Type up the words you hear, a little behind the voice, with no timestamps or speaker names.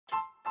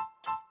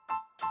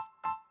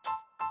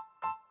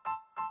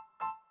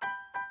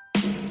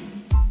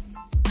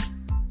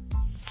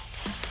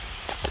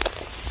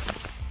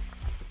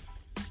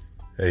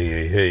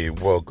Hey,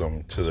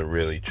 welcome to the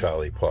Really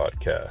Charlie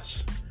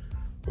podcast,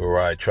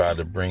 where I try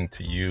to bring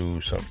to you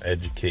some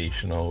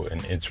educational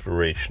and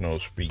inspirational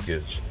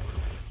speakers,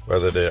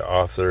 whether they're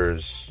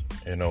authors,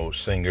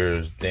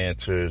 singers,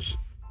 dancers,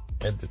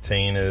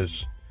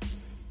 entertainers,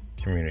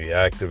 community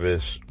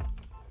activists,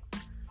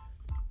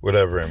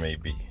 whatever it may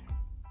be.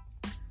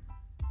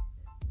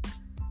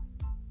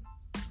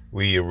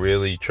 We are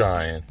really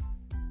trying,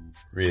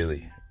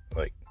 really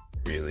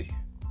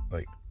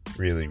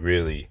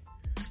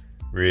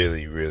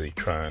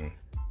trying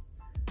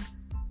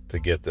to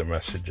get the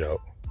message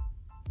out.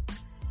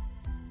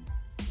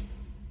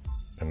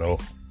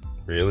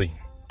 Really?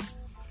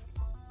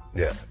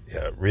 Yeah,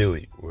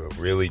 really. We're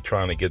really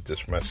trying to get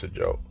this message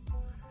out.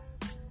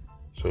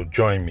 So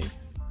join me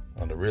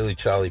on the Really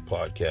Charlie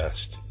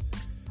podcast.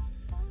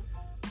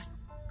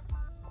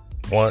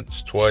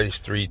 Once, twice,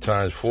 3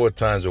 times, 4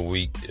 times a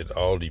week. It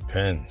all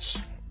depends.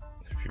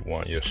 If you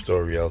want your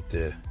story out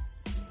there,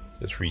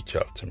 just reach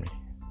out to me.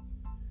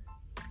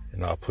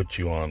 And I'll put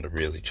you on the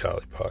Really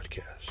Charlie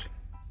podcast.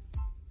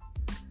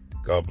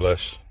 God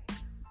bless.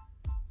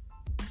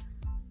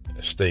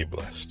 And stay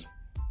blessed.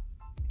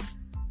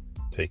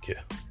 Take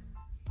care.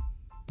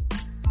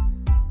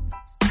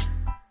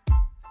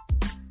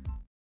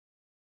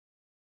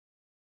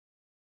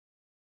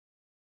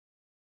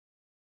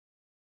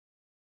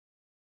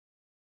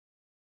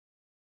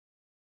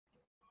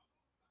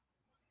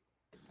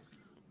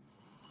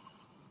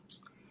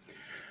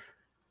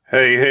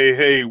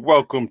 Hey,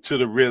 welcome to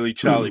the Really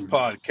Charlie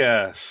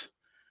podcast.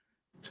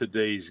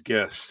 Today's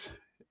guest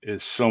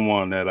is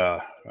someone that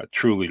I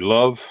truly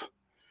love,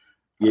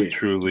 I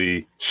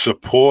truly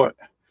support,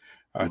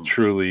 I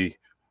truly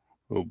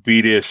will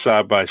be there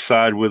side by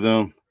side with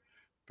him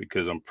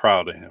because I'm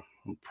proud of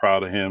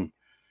him.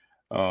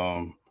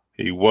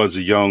 He was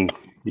a young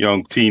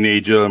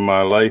teenager in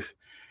my life.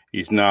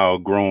 He's now a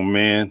grown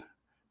man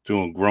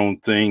doing grown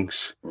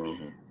things.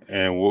 Mm-hmm.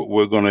 And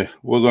we're gonna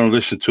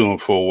listen to him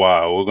for a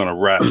while. We're gonna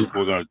rap.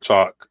 We're gonna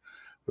talk.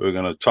 We're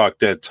gonna talk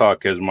that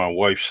talk, as my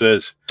wife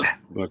says,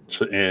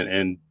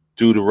 and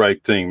do the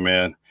right thing,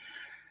 man.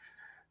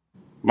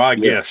 My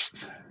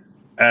guest,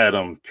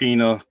 Adam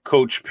Pina,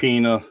 Coach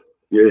Pina,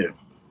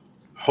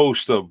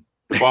 host of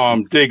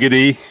Bomb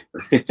Diggity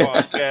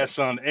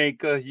podcast on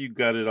Anchor. You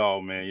got it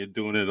all, man. You're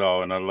doing it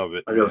all, and I love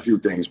it. I got a few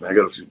things, man.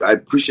 I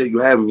appreciate you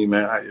having me,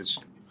 man.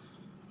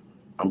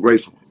 I'm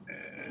grateful.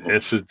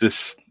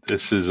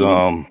 This is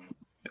I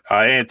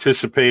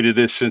anticipated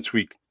this since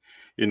we,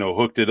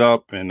 hooked it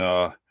up, and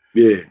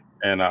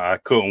and I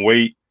couldn't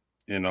wait,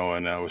 and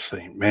I was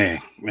saying,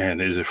 man,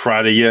 is it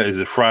Friday yet?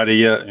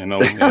 And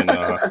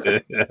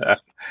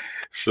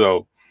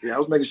so I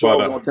was making sure I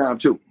was on time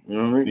too. You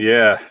know what I mean?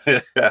 Yeah,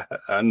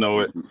 I know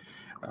it.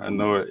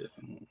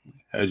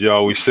 As you're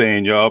always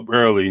saying, you're up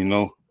early,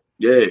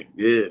 Yeah.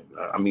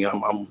 I mean,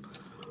 I'm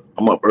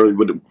up early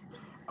with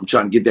I'm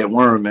trying to get that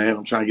worm, man.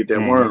 I'm trying to get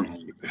that worm.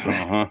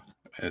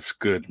 That's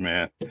good,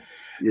 man.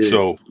 Yeah.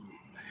 So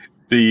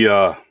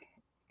the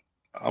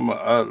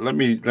let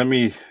me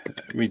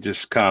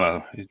just kind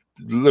of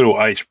little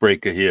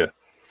icebreaker here.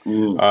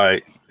 All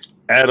right,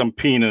 Adam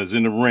Pina's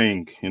in the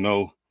ring,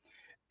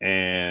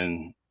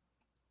 and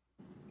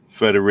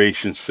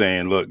Federation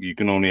saying, look, you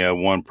can only have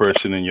one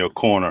person in your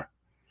corner,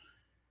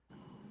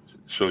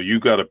 so you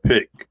got to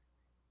pick,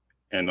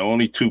 and the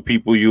only 2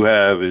 people you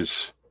have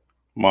is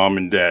Mom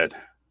and Dad,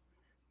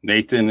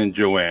 Nathan and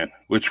Joanne.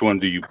 Which one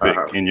do you pick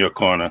in your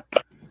corner?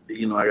 I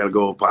got to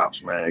go with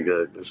Pops, man.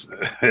 Where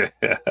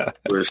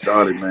it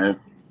started, man.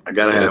 I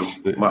got to have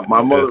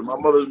my mother. My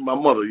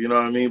mother, you know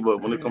what I mean?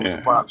 But when it comes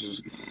to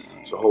Pops,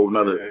 it's a whole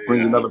nother,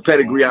 brings another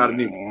pedigree out of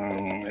me.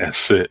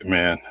 That's it,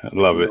 man. I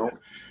love it.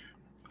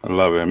 I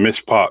love it. I miss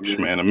Pops,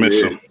 man. I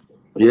miss him.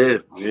 Yeah,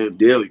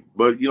 dearly.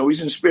 But,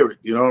 he's in spirit.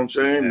 You know what I'm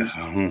saying?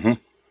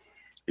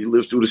 He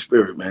lives through the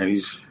spirit, man.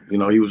 He's,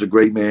 he was a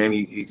great man.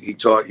 He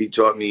taught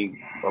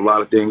me a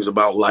lot of things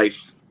about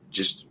life,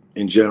 just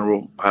in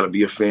general, how to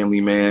be a family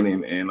man,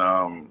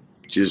 and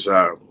just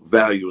our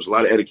values, a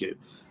lot of etiquette.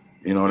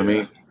 You know what I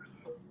mean?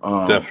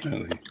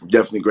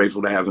 Definitely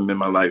grateful to have him in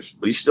my life,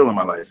 but he's still in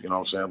my life. You know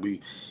what I'm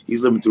saying?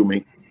 He's living through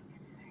me.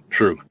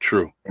 True.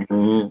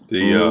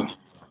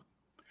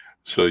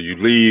 So you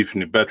leave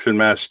New Bedford,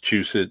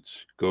 Massachusetts,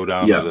 go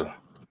down to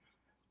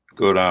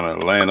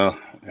Atlanta,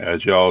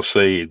 as y'all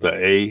say, the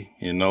A,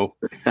 and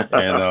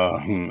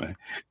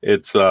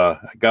it's I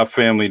got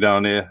family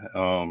down there,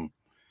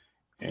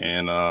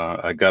 and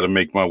I got to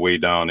make my way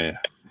down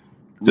there.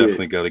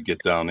 Definitely got to get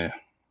down there.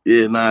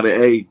 Yeah,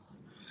 the A.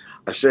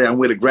 I say I'm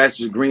where the grass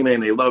is greener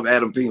and they love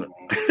Adam Pina.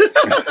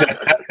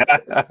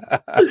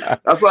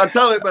 That's what I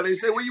tell everybody. They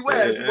say, where you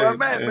at? That's where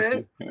I'm at,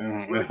 man.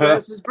 Where the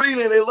grass is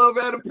greener and they love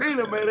Adam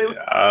Pina, man.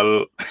 I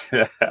love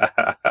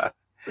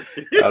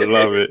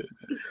it.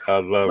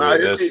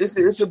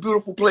 It's a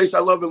beautiful place. I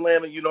love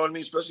Atlanta, you know what I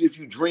mean? Especially if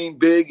you dream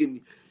big and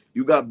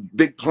you got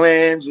big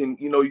plans and,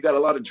 you got a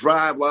lot of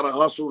drive, a lot of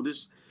hustle.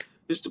 This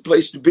is the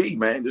place to be,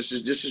 man. This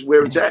is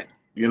where it's at,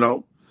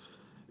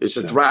 It's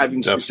a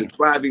thriving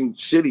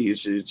city.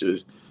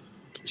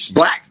 It's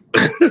black.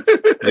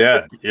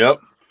 Yeah. Yep.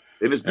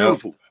 And it's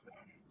beautiful. Yep.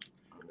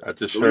 I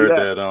just heard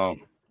that.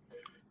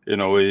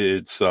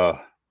 It's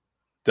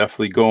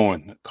definitely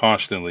going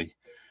constantly.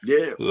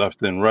 Yeah.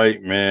 Left and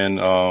right, man.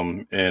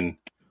 And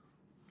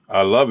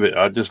I love it.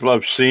 I just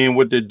love seeing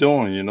what they're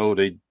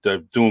doing. They're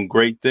doing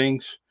great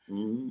things.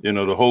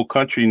 Mm-hmm. The whole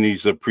country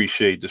needs to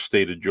appreciate the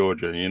state of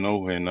Georgia,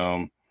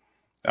 and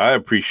I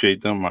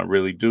appreciate them. I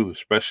really do,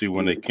 especially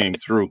when they came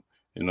through,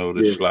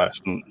 this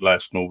last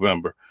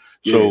November.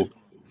 So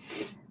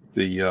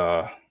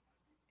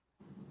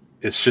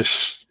it's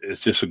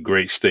just a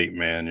great state,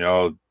 man.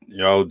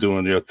 Y'all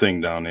doing your thing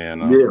down there.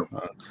 And,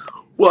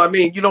 well, I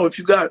mean, if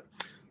you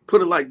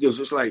put it like this,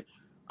 it's like,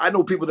 I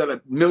know people that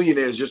are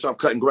millionaires just off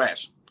cutting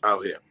grass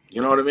out here.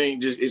 You know what I mean?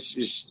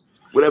 It's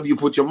whatever you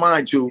put your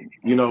mind to,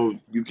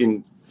 you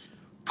can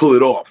pull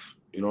it off.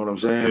 You know what I'm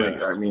saying? Yeah.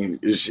 Like, I mean,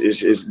 it's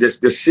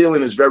the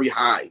ceiling is very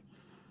high,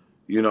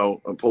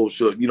 opposed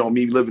to,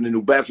 me living in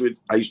New Bedford.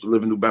 I used to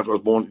live in New Bedford. I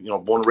was born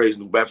and raised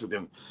in New Bedford,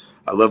 and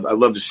I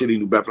love the city of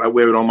New Bedford. I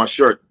wear it on my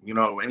shirt.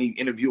 Any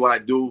interview I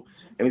do,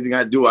 anything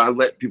I do, I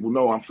let people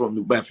know I'm from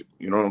New Bedford.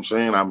 You know what I'm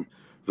saying? I'm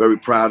very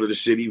proud of the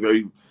city,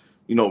 very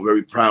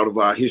proud of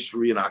our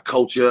history and our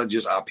culture,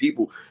 just our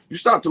people. You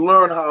start to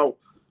learn how,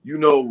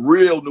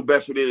 real New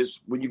Bedford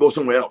is when you go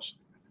somewhere else.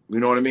 You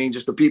know what I mean?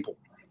 Just the people.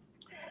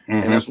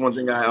 Mm-hmm. And that's one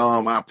thing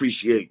I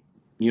appreciate.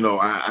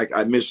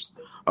 I miss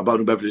about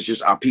New Bedford is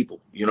just our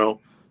people. The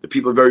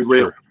people are very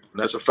real. Sure.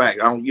 And that's a fact.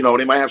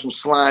 They might have some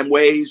slime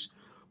ways,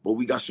 but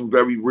we got some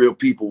very real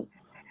people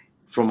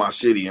from our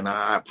city, and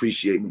I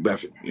appreciate New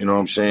Bedford. You know what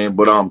I'm saying?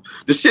 But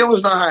the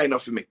ceiling's not high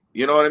enough for me.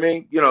 You know what I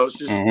mean? It's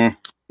just the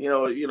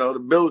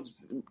build,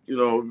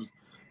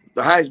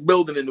 the highest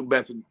building in New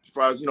Bedford, as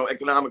far as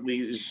economically,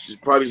 is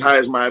probably as high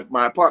as my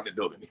apartment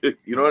building.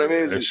 You know what I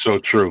mean? It's so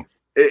true.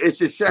 It's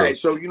just sad.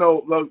 So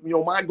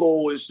my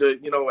goal is to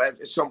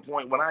at some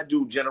point when I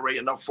do generate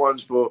enough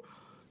funds for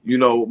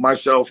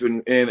myself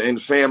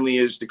and family,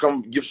 is to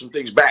come give some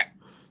things back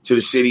to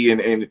the city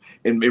and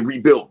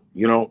rebuild.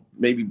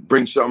 Maybe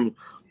bring something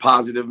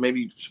positive.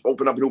 Maybe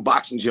open up a new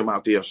boxing gym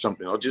out there or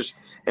something, or just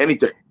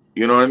anything.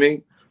 You know what I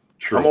mean?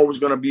 True. I'm always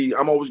gonna be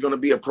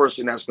a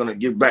person that's gonna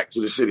give back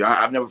to the city.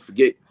 I never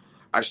forget.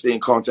 I stay in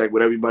contact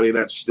with everybody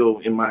that's still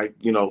in my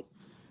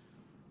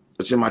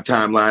that's in my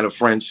timeline of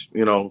friends.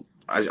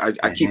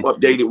 I keep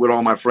updated with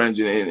all my friends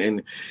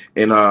and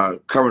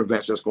current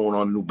events that's going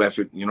on in New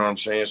Bedford. You know what I'm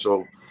saying?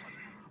 So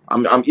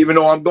I'm even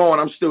though I'm gone,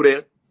 I'm still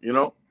there.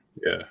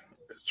 Yeah,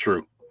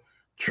 true.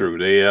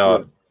 They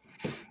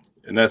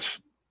and that's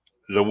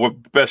the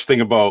best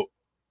thing about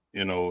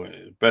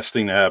best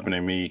thing that happened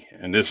to me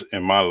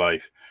in my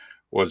life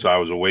was I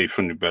was away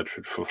from New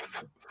Bedford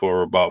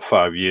for about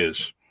 5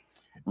 years,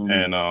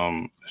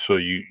 and so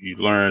you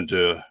learn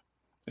to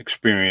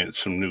experience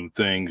some new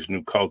things,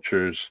 new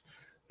cultures.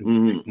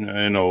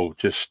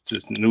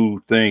 Just new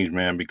things,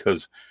 man,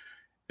 because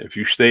if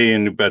you stay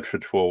in New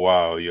Bedford for a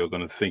while, you're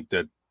going to think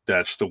that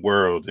that's the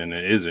world, and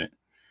it isn't.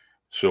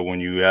 So when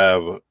you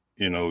have,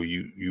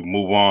 you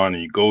move on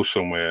and you go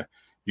somewhere,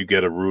 you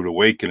get a rude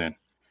awakening.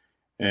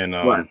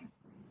 And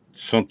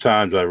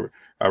sometimes I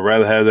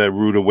rather have that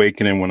rude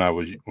awakening when I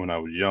was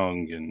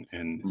young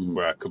and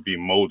where I could be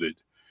molded.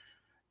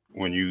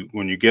 When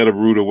you get a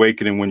rude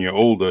awakening when you're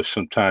older,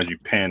 sometimes you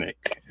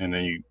panic, and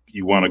then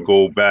you want to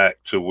go back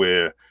to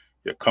where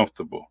you're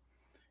comfortable.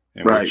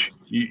 And which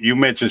you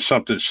mentioned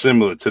something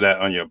similar to that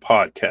on your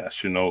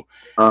podcast, and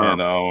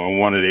on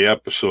one of the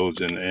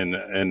episodes,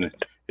 and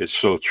it's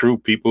so true.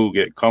 People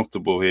get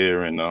comfortable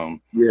here and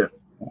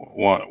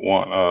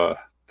want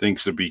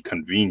things to be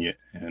convenient,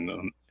 and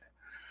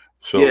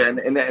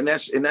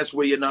that's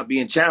where you're not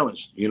being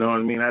challenged. You know what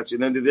I mean? That's at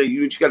the end of the day,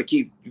 you just got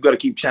to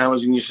keep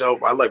challenging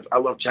yourself. I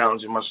love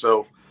challenging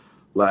myself.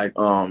 Like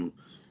my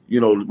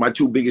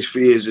two biggest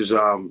fears is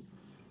being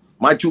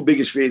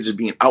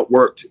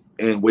outworked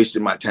and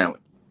wasting my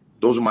talent.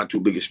 Those are my two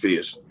biggest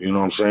fears. You know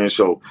what I'm saying?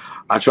 So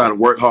I try to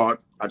work hard.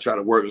 I try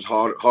to work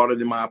harder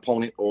than my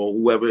opponent or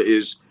whoever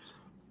is,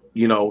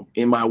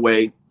 in my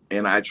way.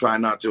 And I try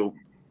not to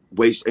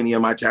waste any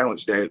of my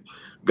talents that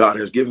God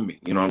has given me.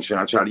 You know what I'm saying?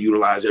 I try to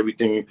utilize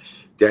everything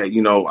that,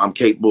 I'm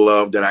capable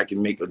of, that I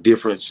can make a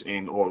difference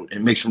and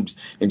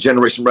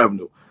generate some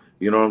revenue.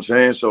 You know what I'm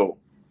saying? So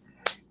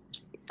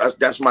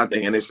that's my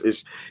thing. And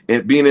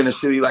and being in a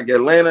city like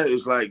Atlanta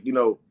is like,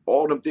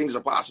 all them things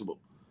are possible.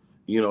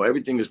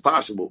 Everything is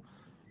possible.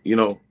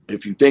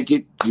 If you think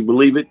it, you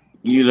believe it,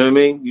 you know what I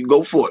mean? You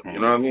go for it. You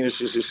know what I mean? It's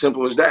just as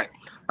simple as that.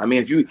 I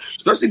mean,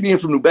 especially being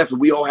from New Bedford,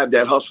 we all have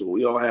that hustle.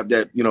 We all have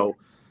that,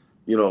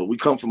 we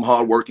come from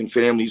hardworking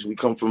families. We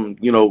come from,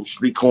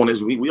 street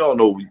corners. We all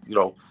know,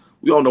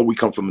 we all know we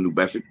come from New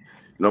Bedford.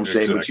 You know what I'm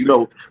saying? Exactly.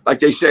 But, like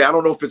they say, I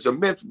don't know if it's a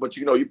myth, but,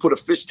 you put a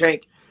fish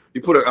tank, you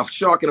put a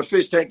shark in a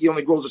fish tank, he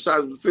only grows the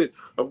size of the fish,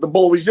 of the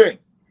bowl he's in.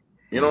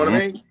 You know what I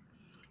mean?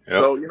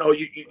 Yep. So, you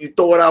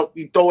throw it out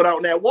in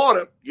that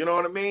water, you know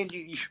what I mean?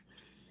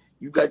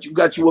 You got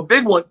you a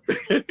big one.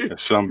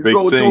 Some big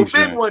things.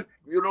 One,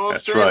 you know what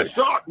I'm saying? Right.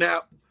 Shark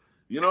now.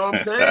 You know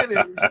what I'm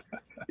saying?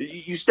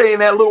 You stay in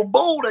that little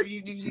bowl that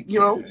you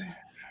know,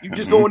 you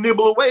just go and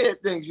nibble away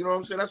at things. You know what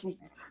I'm saying?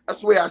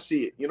 That's the way I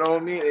see it. You know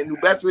what I mean? And New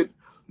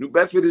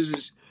Bedford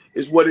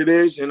is what it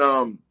is,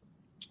 and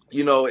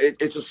you know,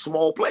 it's a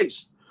small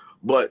place,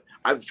 but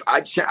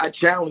I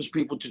challenge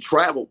people to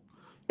travel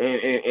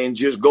and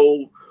just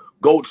go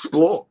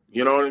explore.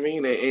 You know what I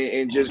mean?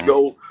 And just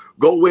go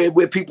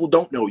where people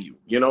don't know you.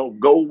 You know,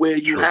 go where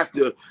you have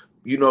to.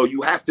 You know,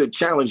 you have to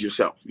challenge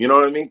yourself. You know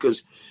what I mean?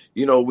 Because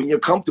you know, when you're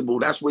comfortable,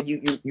 that's when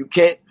you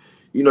can't.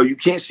 You know, you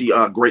can't see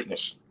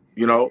greatness.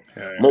 You know,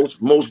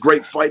 most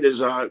great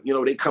fighters, you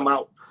know, they come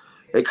out,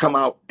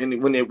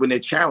 and when they're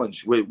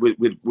challenged with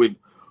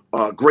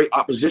great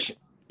opposition.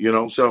 You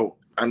know, so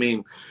I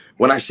mean,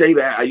 when I say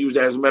that, I use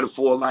that as a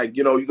metaphor. Like,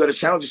 you know, you got to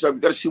challenge yourself.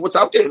 You got to see what's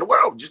out there in the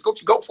world. Just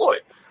go for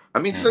it. I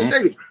mean, just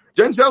say it.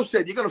 Denzel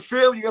said, "You're gonna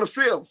fail,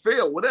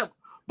 whatever,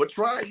 but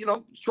try. You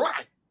know,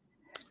 try."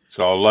 It's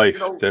all life. You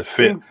know, that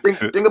fit.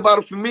 Thing about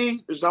it for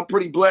me is I'm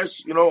pretty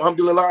blessed. You know,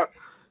 alhamdulillah,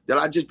 that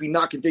I just be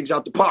knocking things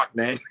out the park,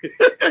 man.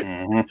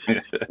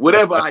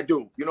 Whatever I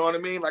do, you know what I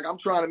mean? Like, I'm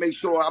trying to make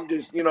sure I'm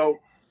just, you know,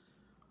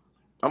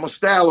 I'm gonna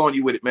style on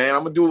you with it, man.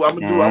 I'm gonna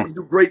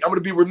do great. I'm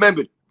gonna be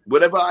remembered.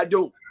 Whatever I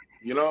do,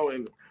 you know.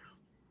 And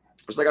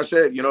it's like I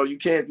said, you know, you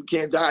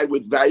can't die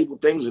with valuable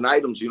things and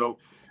items. You know,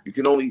 you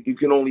can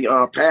only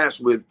pass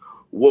with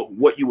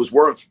what you was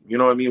worth. You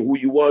know what I mean? Who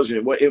you was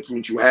and what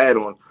influence you had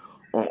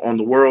on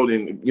the world,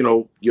 and you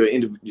know, your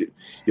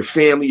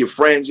family, your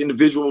friends,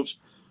 individuals.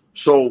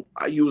 So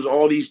I use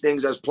all these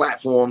things as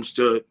platforms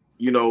to,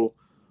 you know,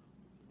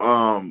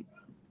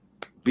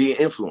 be an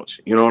influence.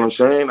 You know what I'm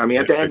saying? I mean,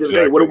 at the end of the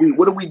day, what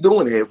are we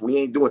doing here if we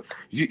ain't doing?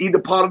 You're either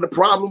part of the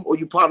problem or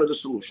you're part of the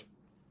solution.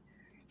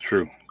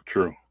 True.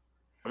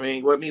 I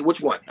mean,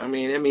 which one? I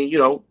mean, you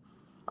know,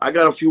 I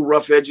got a few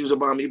rough edges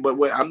about me, but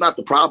I'm not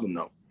the problem,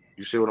 though.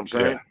 You see what I'm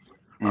saying?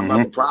 Yeah. I'm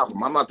not the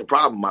problem. I'm not the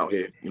problem out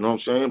here. You know what I'm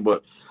saying?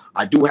 But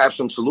I do have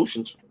some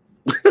solutions.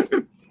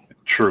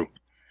 True.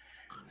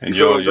 And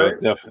you're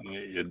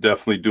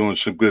definitely doing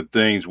some good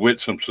things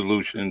with some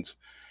solutions.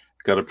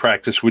 Got to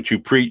practice what you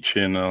preach,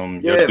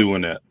 and you're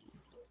doing that.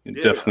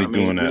 You're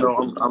definitely doing that.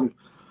 You know,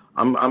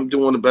 I'm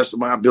doing the best of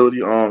my ability.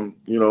 You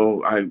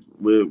know,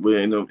 we're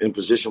in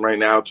position right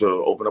now to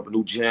open up a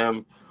new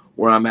gym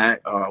where I'm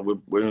at.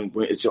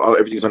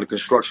 Everything's under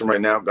construction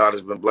right now. God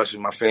has been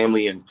blessing my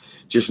family and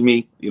just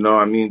me. You know,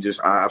 I mean,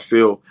 I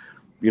feel,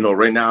 you know,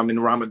 right now I'm in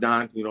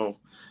Ramadan. You know,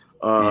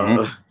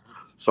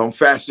 so I'm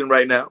fasting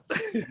right now.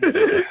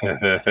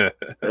 I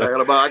got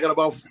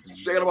about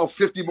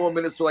 50 more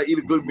minutes till I eat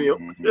a good meal.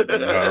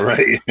 All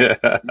right.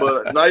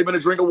 But not even a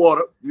drink of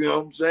water. You know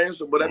what I'm saying?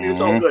 So, but I mean, it's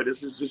all good.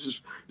 This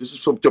is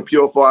to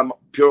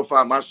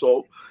purify my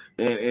soul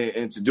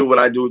and to do what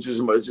I do. It's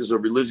just a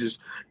religious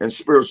and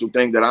spiritual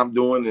thing that I'm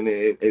doing, and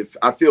if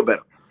I feel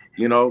better,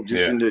 you know,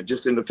 in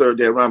the third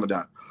day of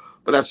Ramadan.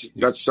 But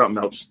that's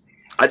something else.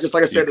 Like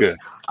I said,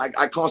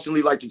 I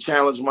constantly like to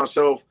challenge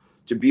myself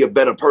to be a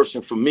better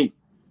person for me.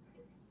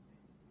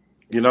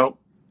 You know?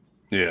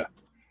 Yeah,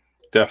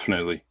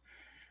 definitely.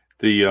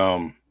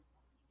 The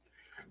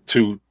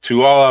to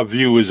all our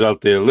viewers out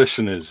there,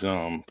 listeners,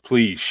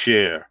 please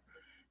share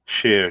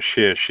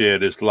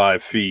this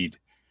live feed,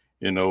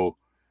 you know,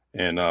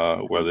 and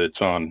whether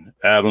it's on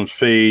Adam's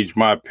page,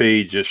 my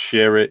page, just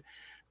share it.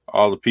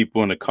 All the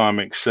people in the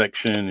comment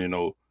section, you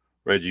know,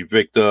 Reggie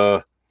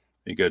Victor,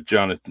 you got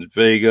Jonathan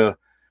Vega.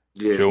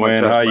 Yeah,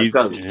 Joanne, how you?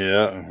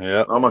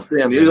 Yeah. All my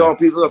family. These all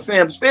people are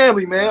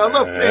family, man. I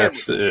love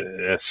family.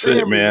 That's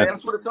it, man.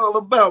 That's what it's all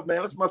about, man.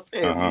 That's my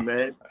family,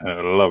 man.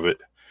 I love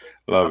it.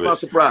 I'm not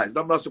surprised.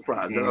 I'm not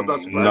surprised No, at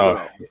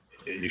all.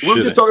 We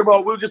were just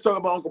talking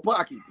about Uncle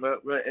Pocky,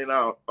 and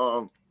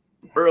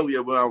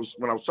earlier when I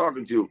was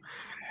talking to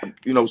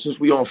you know, since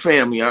we on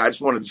family, I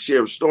just wanted to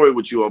share a story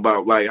with you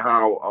about like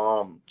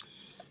how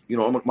you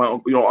know,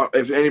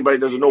 if anybody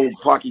doesn't know who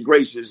Pocky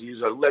Grace is,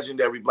 he's a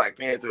legendary Black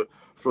Panther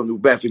from New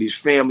Bedford. His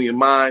family and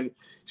mine,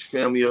 his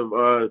family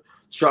of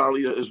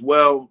Charlie as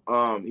well.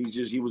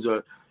 He was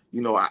a,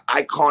 you know,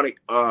 iconic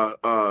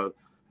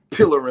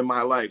pillar in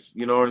my life.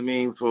 You know what I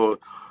mean? For,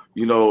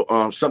 you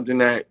know, something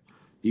that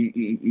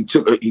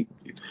he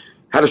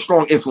had a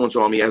strong influence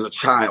on me as a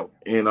child.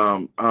 And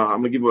I'm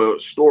gonna give a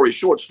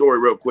short story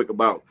real quick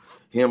about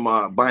him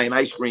buying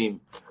ice cream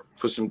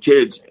for some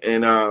kids.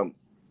 And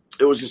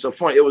it was just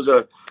it was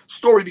a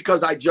story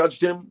because I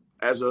judged him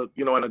as an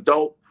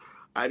adult.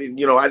 I didn't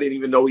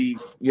even know he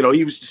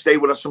used to stay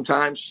with us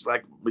sometimes.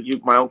 Like, but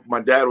my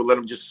dad would let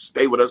him just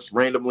stay with us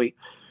randomly.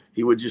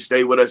 He would just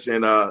stay with us.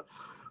 And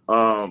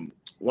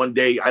one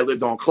day I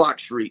lived on Clark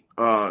Street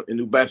in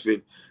New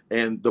Bedford,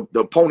 and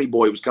the pony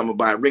boy was coming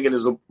by, ringing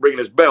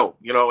his bell,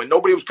 you know, and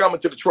nobody was coming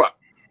to the truck.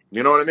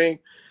 You know what I mean?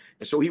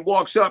 And so he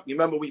walks up. You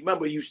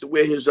remember he used to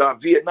wear his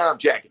Vietnam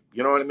jacket.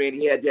 You know what I mean?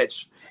 He had that.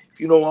 If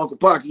you know Uncle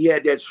Pocky, he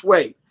had that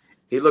sway.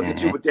 He looked at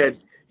you with that.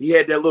 He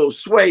had that little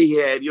sway. He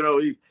had, you know,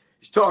 he's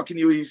talking to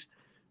you. He's,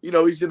 you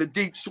know, he's in a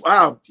deep.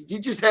 Wow, he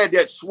just had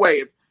that sway.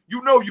 If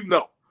you know.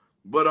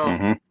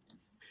 But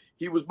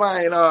he was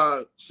buying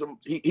some.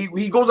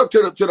 He goes up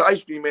to the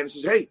ice cream man and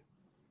says, "Hey,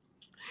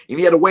 And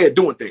he had a way of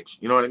doing things.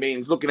 You know what I mean?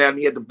 He's looking at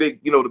me. He had the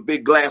big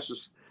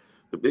glasses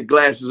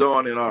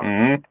on.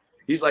 And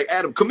he's like,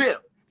 Adam, come here.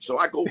 So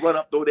I go run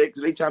up there because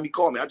every time he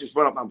called me, I just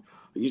run up.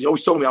 He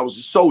always told me I was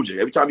a soldier.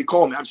 Every time he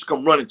called me, I just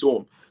come running to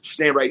him,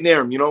 stand right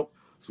near him,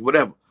 so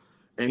whatever.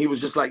 And he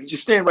was just like,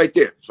 just stand right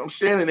there. So I'm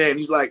standing there, and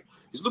he's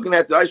looking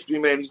at the ice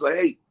cream man. He's like,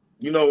 hey,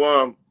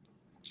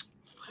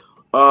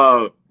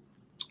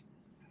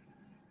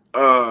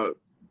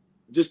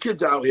 there's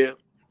kids out here,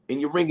 and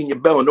you're ringing your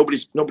bell, and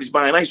nobody's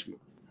buying ice cream.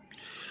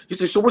 He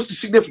said, so what's the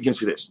significance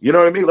of this? You know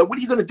what I mean? Like, what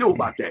are you going to do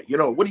about that?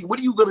 What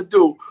are you going to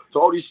do to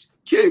all these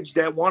kids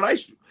that want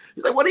ice cream?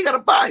 He's like, what are you going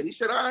to buy? And he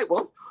said, all right,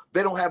 well,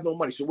 they don't have no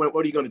money. So what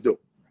are you going to do?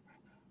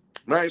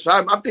 Right? So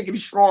I'm thinking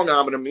he's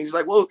strong-arming him. He's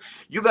like, well,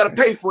 you got to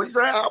pay for it. He's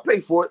like, I'll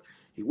pay for it.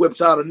 He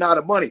whips out a knot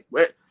of money.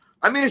 Right?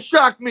 I mean, it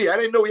shocked me. I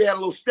didn't know he had a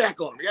little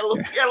stack on him. He had a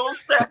little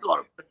stack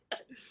on him.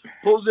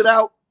 Pulls it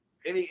out,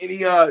 and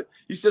he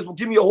says, well,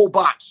 give me a whole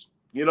box.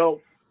 Give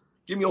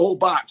me a whole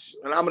box,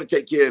 and I'm going to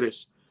take care of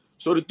this.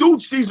 So the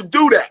dude sees him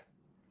do that.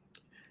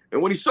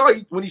 And when he saw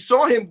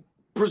him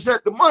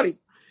present the money,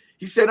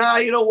 he said,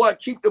 you know what?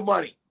 Keep the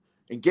money.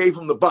 And gave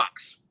him the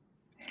box.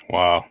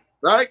 Wow.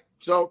 Right?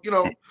 So,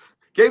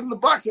 gave him the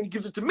box and he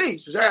gives it to me. He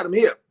says, Adam,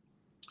 here.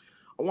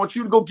 I want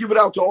you to go give it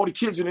out to all the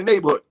kids in the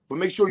neighborhood. But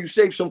make sure you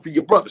save some for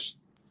your brothers.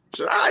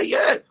 I said,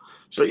 yeah.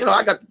 So,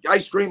 I got the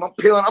ice cream. I'm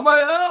peeling. I'm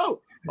like, oh.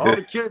 All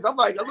the kids. I'm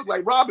like, I look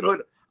like Robin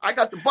Hood. I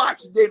got the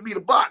box. He gave me the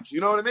box. You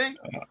know what I mean?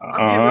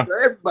 I'm giving it to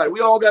everybody. We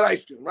all got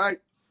ice cream, right?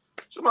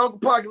 So my Uncle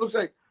Pocky looks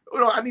like,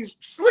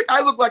 slick.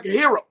 I look like a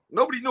hero.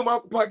 Nobody knew my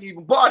Uncle Pocky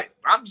even bought it.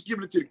 I'm just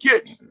giving it to the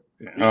kids.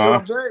 You know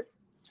what I'm saying?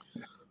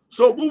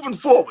 So moving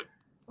forward,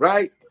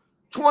 right?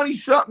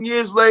 20-something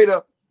years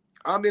later,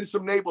 I'm in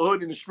some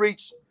neighborhood in the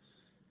streets.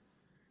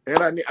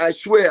 And I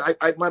swear,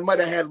 I might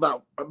have had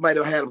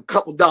a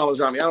couple dollars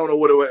on me. I don't know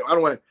what it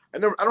was. I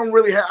don't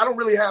really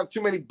have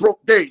too many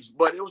broke days,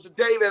 but it was a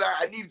day that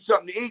I needed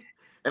something to eat.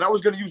 And I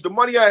was going to use the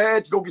money I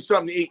had to go get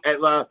something to eat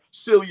at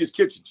Celia's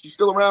Kitchen. She's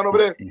still around over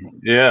there?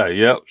 Yeah,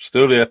 yep,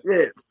 still there.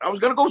 Yeah, I was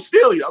going to go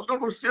steal you. I was going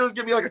to go steal you,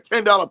 give me like a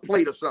 $10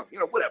 plate or something,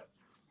 whatever.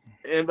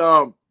 And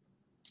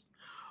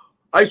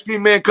ice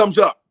cream man comes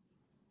up.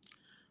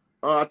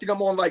 I think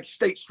I'm on like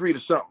State Street or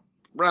something,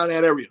 around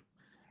that area.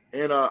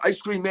 And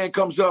ice cream man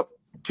comes up.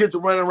 Kids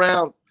are running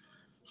around,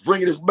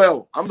 ringing his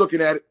bell. I'm looking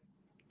at it.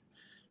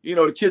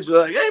 The kids are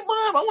like, hey,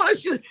 Mom, I want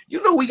ice cream.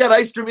 We got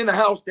ice cream in the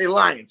house. They're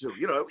lying, too.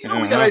 We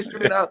got ice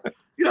cream in the house.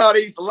 You know how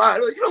they used to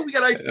lie. We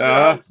got ice cream in the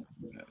house.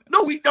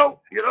 No, we don't.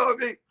 You know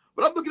what I mean?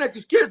 But I'm looking at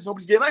these kids.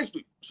 Nobody's getting ice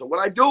cream. So what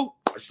I do,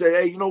 I say,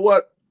 hey, you know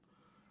what?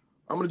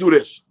 I'm going to do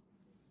this.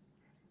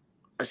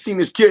 I seen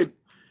this kid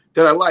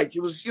that I liked.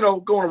 He was,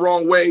 going the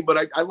wrong way, but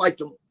I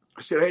liked him.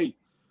 I said, hey,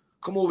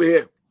 come over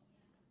here.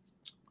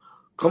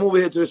 Come over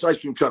here to this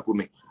ice cream truck with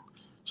me.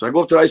 So I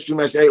go up to the ice cream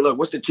and I say, hey, look,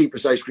 what's the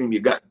cheapest ice cream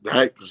you got?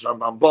 Right? Because I'm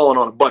balling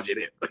on a budget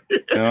here.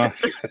 It's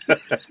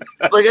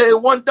like, hey,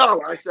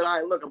 $1. I said, all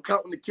right, look, I'm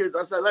counting the kids.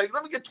 I said, let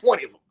me get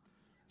 20 of them.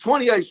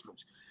 20 ice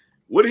creams.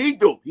 What did he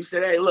do? He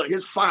said, hey, look,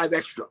 here's 5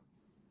 extra.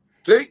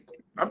 See?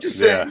 I'm just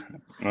saying.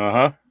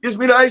 Yeah. Gives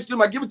me the ice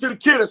cream. I give it to the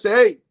kid. I say,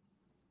 hey,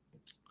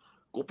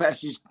 go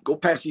pass these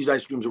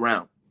ice creams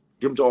around.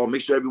 Give them to all.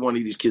 Make sure every one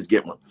of these kids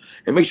get one.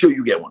 And make sure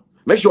you get one.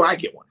 Make sure I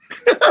get one.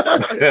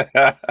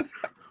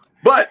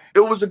 But it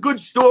was a good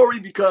story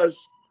because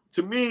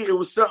to me, it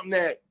was something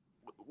that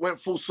went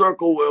full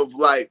circle of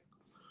like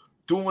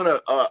doing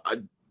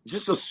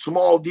just a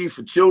small deed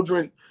for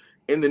children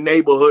in the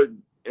neighborhood.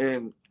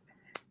 And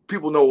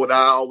people know what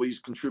I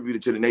always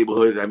contributed to the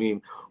neighborhood. I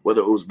mean,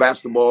 whether it was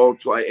basketball,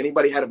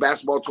 anybody had a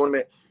basketball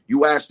tournament,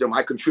 you asked them,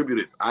 I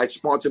contributed. I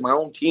sponsored my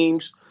own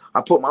teams.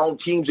 I put my own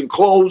teams in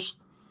clothes.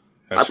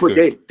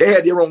 They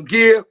had their own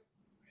gear.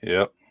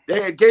 Yep.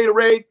 They had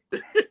Gatorade.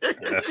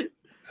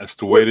 That's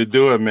the way to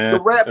do it, man.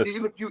 The rap,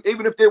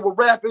 even if they were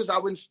rappers, I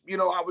would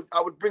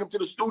bring them to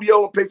the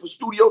studio and pay for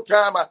studio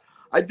time.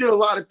 I did a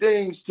lot of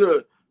things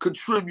to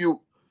contribute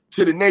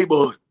to the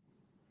neighborhood.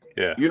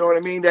 Yeah. You know what I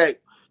mean? That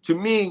to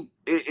me,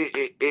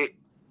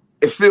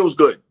 it feels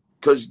good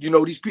because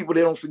these people,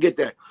 they don't forget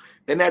that.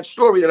 And that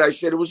story that I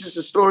said, it was just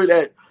a story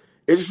that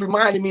it just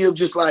reminded me of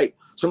just like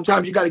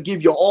sometimes you got to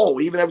give your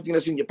all, even everything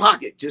that's in your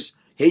pocket. Just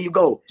here you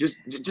go, just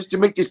to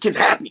make these kids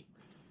happy.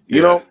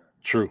 You know?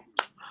 True.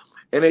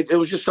 And it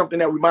was just something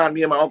that reminded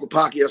me of my Uncle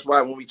Pocky. That's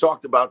why when we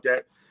talked about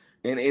that,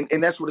 and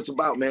that's what it's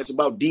about, man. It's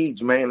about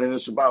deeds, man, and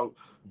it's about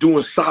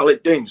doing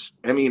solid things.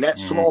 I mean, that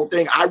small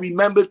thing I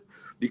remembered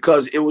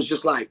because it was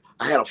just like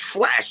I had a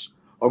flash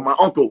of my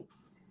uncle,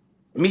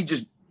 me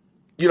just,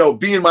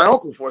 being my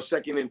uncle for a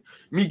second, and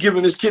me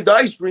giving this kid the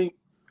ice cream.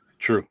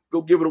 True.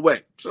 Go give it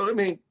away. So I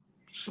mean,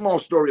 small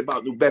story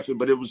about New Bedford,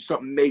 but it was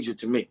something major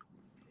to me.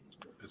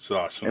 It's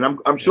awesome, and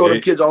I'm sure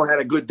the kids all had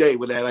a good day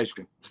with that ice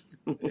cream.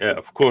 Yeah,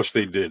 of course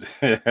they did.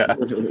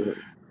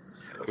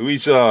 We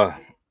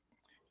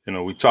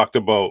talked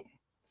about,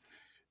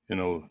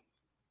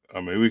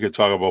 we could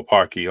talk about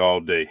Parky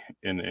all day.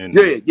 And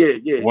yeah.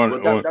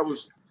 That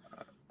was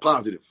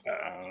positive.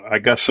 I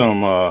got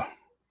some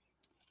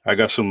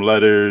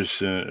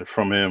letters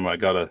from him. I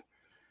got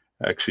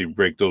actually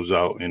break those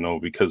out,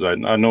 because I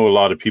know a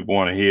lot of people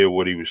want to hear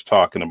what he was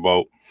talking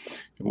about,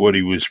 what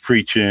he was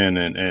preaching,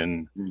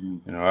 and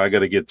I got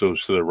to get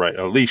those to the right,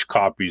 at least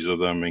copies of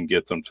them, and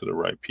get them to the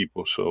right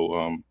people.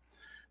 So,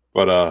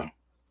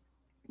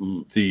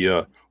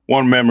 the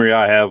one memory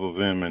I have of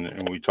him,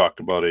 and we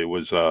talked about it,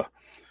 was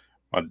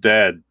my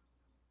dad,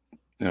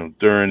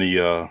 during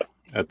the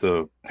at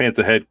the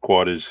Panther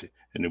headquarters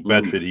in New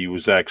Bedford, he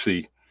was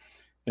actually,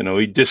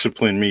 he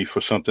disciplined me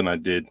for something I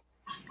did,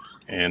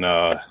 and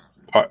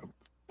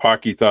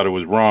Parky thought it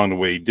was wrong the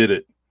way he did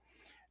it.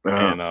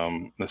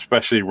 And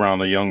especially around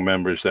the young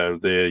members that were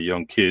there,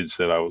 young kids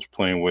that I was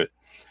playing with.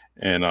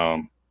 And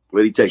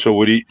what he take? So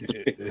what he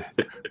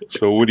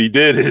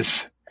did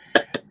is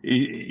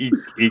he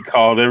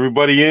called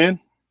everybody in.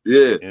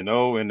 Yeah.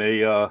 And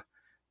they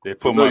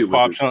put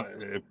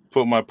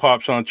my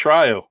pops on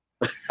trial.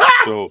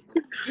 so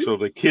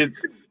the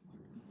kids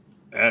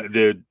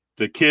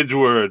the kids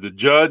were the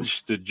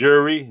judge, the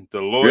jury, the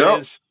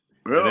lawyers,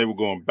 and they were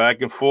going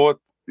back and forth.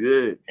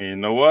 Yeah. And you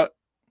know what?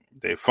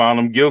 They found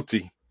him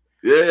guilty.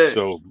 Yeah.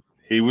 So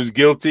he was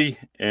guilty,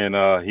 and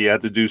he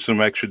had to do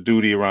some extra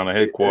duty around the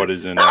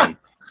headquarters, and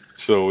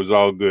so it was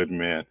all good,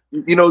 man.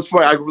 It's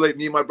funny. I can relate.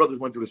 Me and my brothers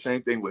went through the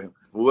same thing with him.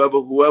 Whoever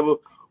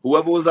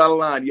was out of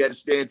line, you had to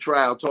stand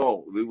trial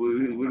tall.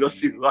 We're gonna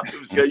see how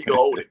you can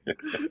hold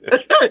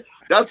it.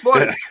 That's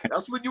funny.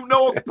 That's when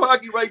Uncle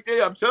Parky right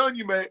there. I'm telling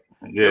you, man.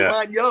 Yeah. They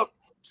line you up,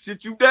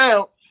 sit you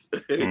down.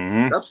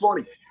 That's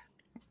funny.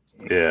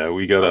 Yeah,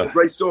 we got a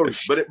great story.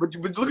 But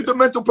look at the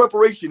mental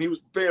preparation he was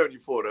preparing you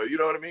for, though. You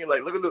know what I mean?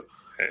 Like, look at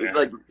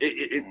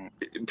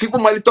people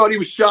might have thought he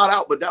was shot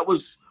out, but that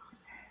was,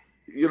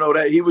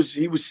 that he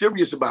was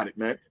serious about it,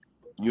 man.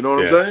 You know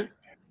what I'm saying?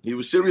 He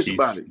was serious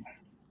about it.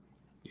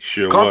 He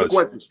sure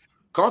was.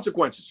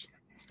 Consequences.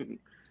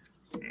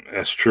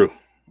 That's true.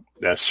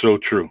 That's so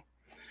true.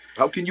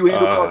 How can you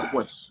handle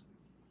consequences?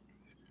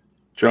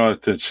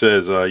 Jonathan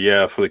says,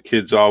 for the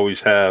kids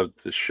always have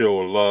to show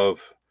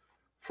love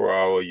for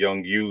our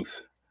young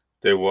youth.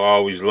 They will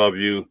always love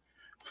you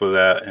for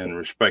that and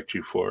respect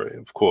you for it,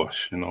 of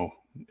course, And I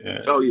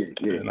got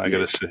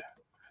to say,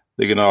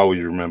 they can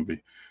always remember you.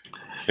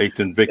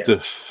 Ethan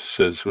Victor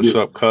says, what's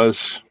up,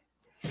 cuz?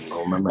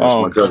 Oh, man,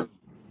 that's my cousin.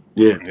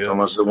 Yeah. So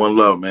I said one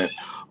love, man.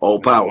 All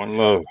power. One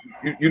love.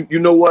 You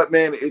know what,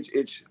 man?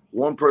 It's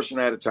one person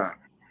at a time.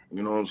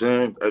 You know what I'm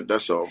saying?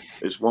 That's all.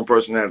 It's one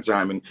person at a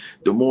time. And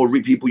the more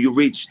people you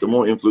reach, the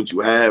more influence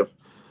you have.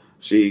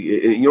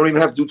 See, you don't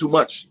even have to do too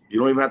much. You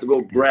don't even have to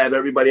go grab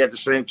everybody at the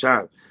same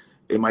time.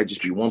 It might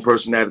just be one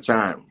person at a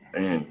time.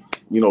 And,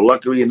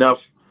 luckily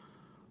enough,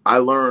 I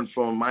learned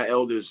from my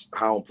elders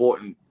how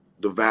important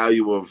the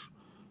value of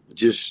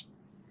just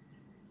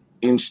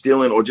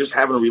instilling or just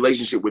having a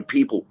relationship with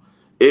people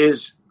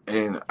is.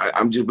 And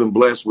I'm just been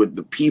blessed with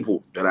the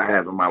people that I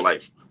have in my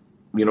life.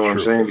 You know what I'm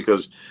saying?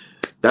 Because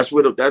that's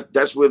what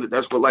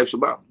life's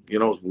about.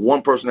 It's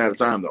one person at a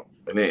time, though.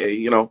 And,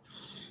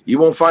 you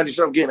won't find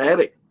yourself getting a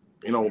headache.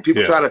 When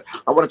people try to,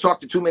 I want to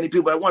talk to too many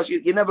people at once.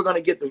 You're never going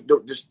to get the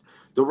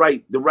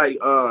right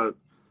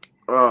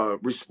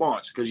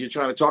response because you're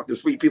trying to talk to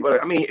 3 people.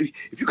 I mean,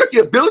 if you got the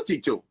ability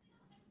to,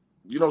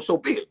 so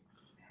be it.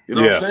 You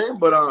know what I'm saying?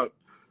 But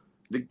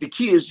the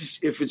key is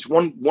just if it's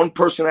one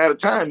person at a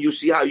time, you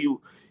see how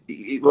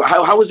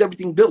is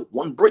everything built,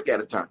 one brick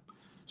at a time.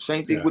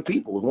 Same thing with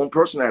people, one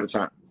person at a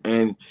time.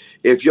 And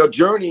if your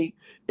journey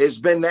has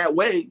been that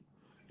way,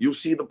 you'll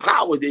see the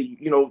power that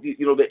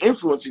the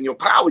influence and your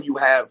power you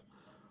have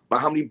by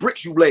how many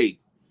bricks you laid.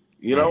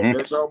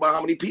 It's all about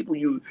how many people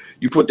you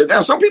put that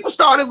down. Some people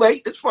started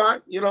late. It's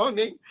fine. I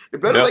mean, it's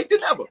better late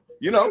than never.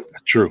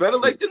 True. Better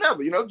late than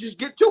never. Just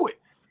get to it.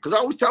 Because I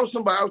always tell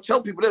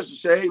people this and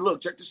say, hey,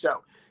 look, check this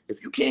out.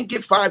 If you can't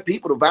get 5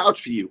 people to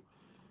vouch for you,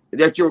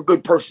 that you're a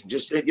good person.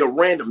 Just you're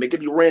random. Make it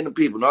be random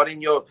people, not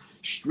in your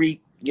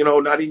street.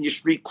 Not in your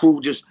street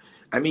crew.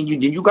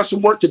 You got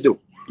some work to do.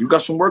 You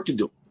got some work to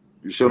do.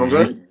 You see what I'm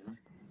saying?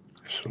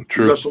 So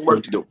true. You got some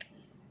work to do.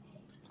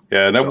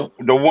 Yeah,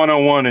 the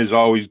one-on-one is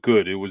always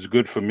good. It was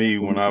good for me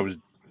when I was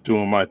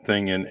doing my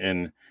thing,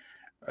 and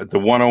the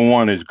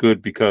one-on-one is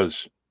good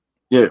because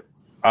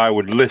I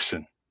would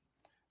listen.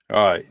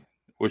 All right,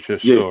 what's your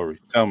story?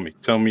 Tell me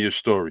your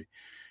story.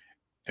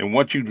 And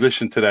once you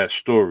listen to that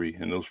story,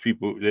 and those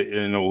people,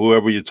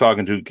 whoever you're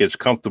talking to gets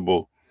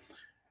comfortable,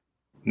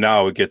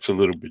 now it gets a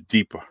little bit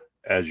deeper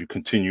as you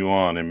continue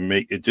on and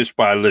make it just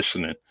by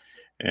listening,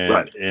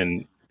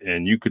 and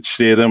you could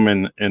steer them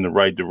in the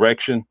right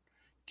direction.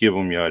 Give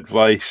them your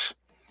advice,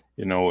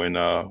 and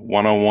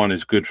one-on-one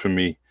is good for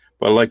me.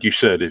 But like you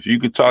said, if you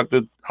could talk to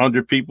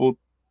 100 people,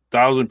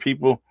 1,000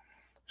 people,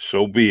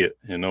 so be it,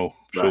 so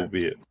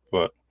be it.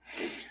 But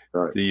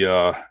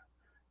there's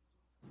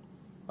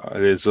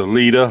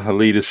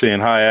Alita saying,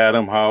 hi,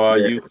 Adam, how are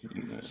you?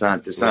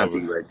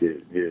 Santi right there.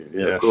 Yeah,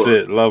 that's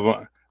it.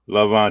 Love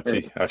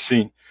Auntie. I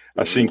seen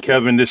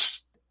Kevin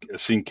this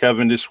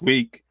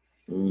week.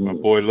 My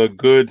boy looked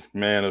good,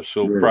 man. I'm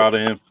so proud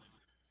of him.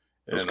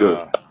 That's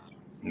good.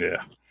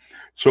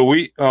 So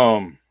we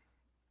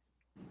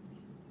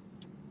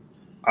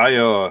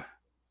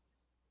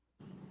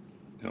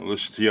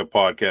listen to your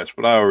podcast,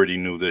 but I already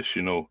knew this.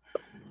 Your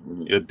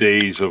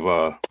days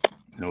of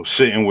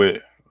sitting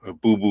with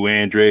Boo Boo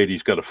Andrade.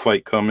 He's got a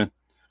fight coming.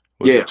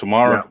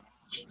 Tomorrow?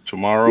 Yeah.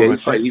 Tomorrow. Yeah,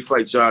 he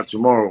fights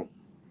tomorrow.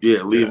 Yeah,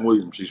 Liam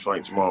Williams. He's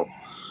fighting tomorrow.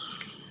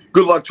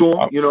 Good luck to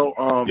him.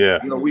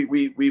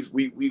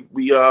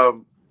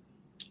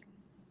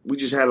 We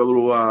just had a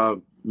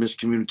little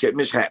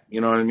mishap.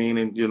 You know what I mean?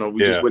 And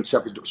we just went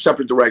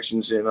separate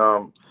directions. And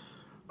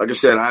like I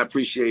said, I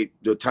appreciate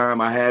the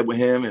time I had with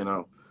him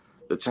and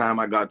the time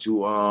I got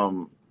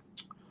to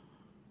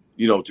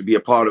to be a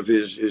part of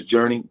his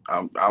journey.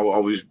 I will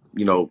always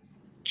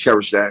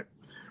cherish that.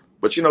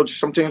 But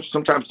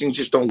sometimes things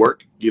just don't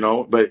work.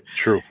 But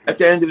true. At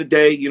the end of the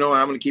day, I'm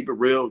going to keep it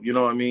real. You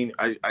know what I mean?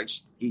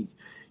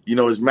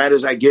 As mad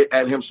as I get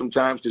at him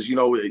sometimes, because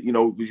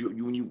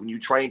when you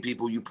train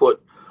people, you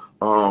put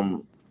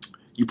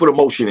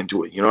emotion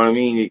into it. You know what I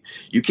mean?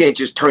 You can't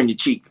just turn your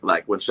cheek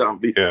like when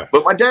something. Yeah.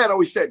 But my dad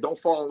always said, "Don't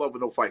fall in love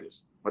with no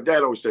fighters." My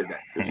dad always said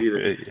that.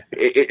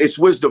 It's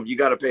wisdom you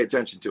got to pay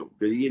attention to.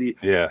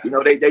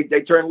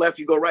 They turn left,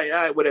 you go right.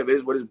 All right, whatever it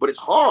is, but it's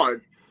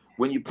hard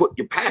when you put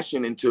your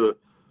passion into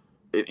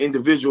an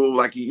individual,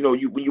 like when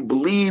you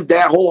believe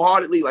that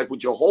wholeheartedly, like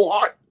with your whole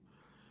heart.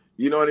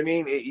 You know what I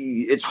mean?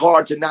 It's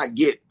hard to not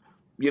get,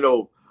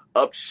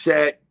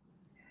 upset.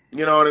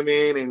 You know what I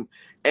mean? And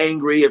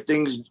angry if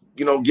things,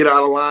 get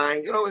out of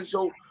line. And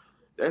so at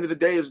the end of the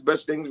day, it's the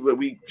best thing that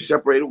we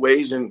separated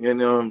ways, and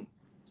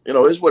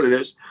it's what it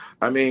is.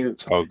 I mean,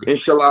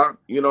 inshallah,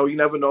 you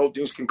never know.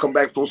 Things can come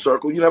back full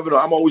circle. You never know.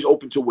 I'm always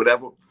open to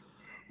whatever.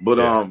 But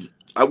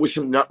I wish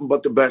him nothing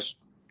but the best.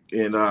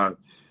 And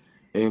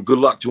good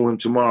luck to him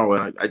tomorrow.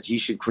 And he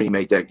should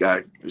cremate that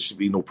guy. There should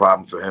be no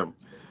problem for him.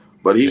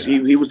 But he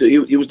was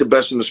the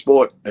best in the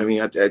sport. I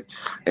mean,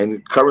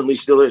 and currently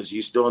still is.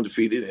 He's still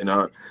undefeated. And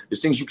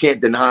there's things you can't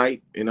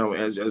deny.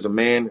 As a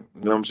man.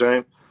 You know what I'm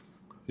saying?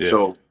 Yeah.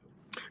 So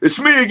it's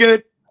me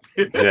again.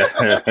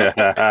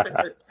 Yeah.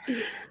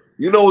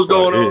 You know what's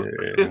going on.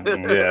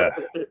 Yeah,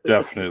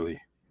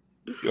 definitely.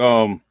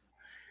 A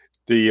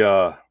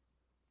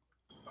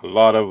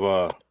lot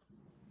of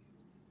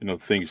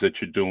things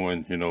that you're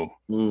doing.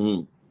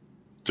 Mm-hmm.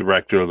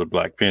 Director of the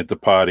Black Panther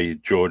Party,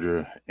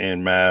 Georgia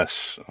en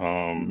masse,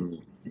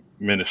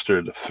 Minister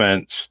of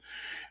Defense,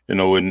 and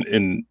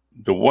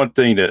the one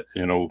thing that,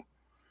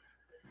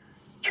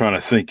 trying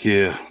to think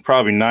here,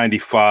 probably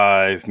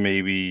 95,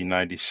 maybe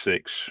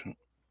 96,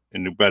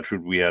 in New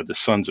Bedford, we had the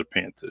Sons of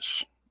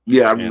Panthers.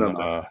 Yeah, I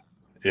remember.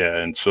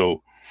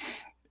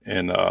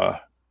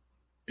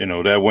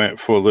 That went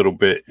for a little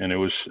bit, and I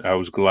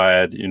was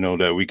glad,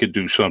 that we could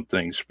do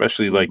something,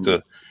 especially like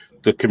the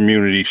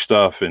community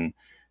stuff and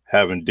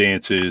having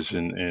dances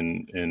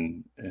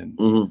and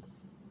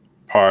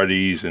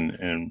parties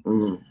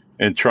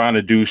and trying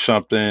to do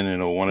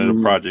something. One of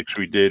the projects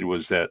we did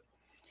was that,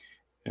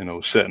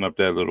 setting up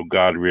that little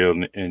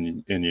guardrail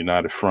in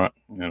United Front,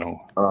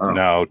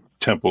 now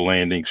Temple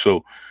Landing.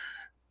 So,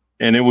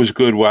 and it was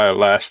good while it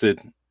lasted.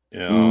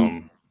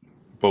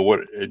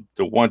 But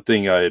the one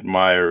thing I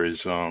admire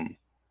is that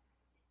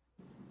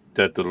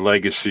the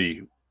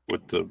legacy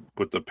with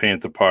the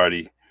Panther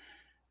Party,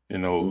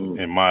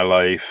 in my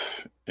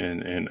life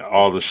and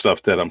all the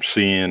stuff that I'm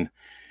seeing.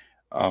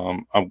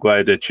 I'm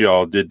glad that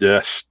y'all did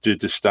this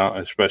down,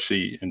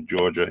 especially in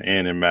Georgia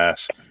and in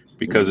Mass,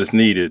 because it's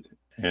needed.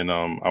 And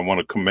I want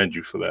to commend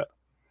you for that.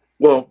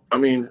 Well, I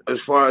mean, as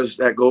far as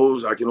that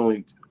goes, I can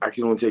only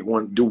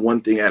do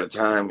one thing at a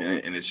time,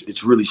 and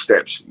it's really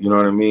steps. You know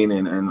what I mean?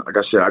 And like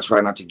I said, I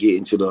try not to get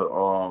into the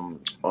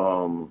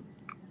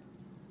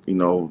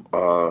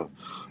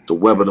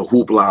web of the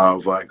hoopla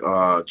of like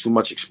too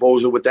much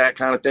exposure with that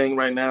kind of thing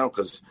right now,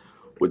 because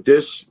with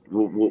this,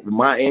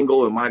 my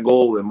angle and my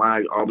goal and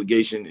my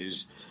obligation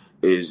is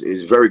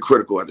very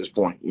critical at this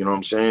point. You know what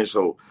I'm saying?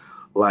 So,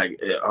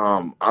 like,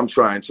 I'm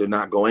trying to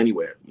not go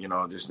anywhere.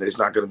 It's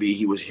not going to be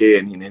he was here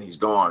and then he's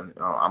gone.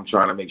 I'm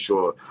trying to make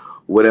sure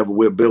whatever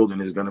we're building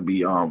is going to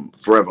be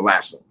forever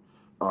lasting,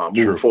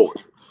 moving forward.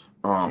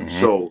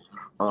 So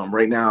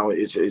right now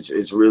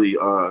it's really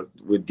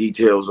with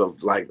details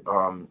of like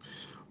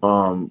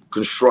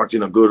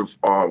constructing a good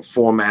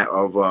format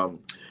of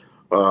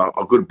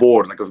a good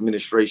board, like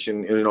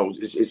administration.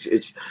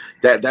 It's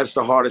that's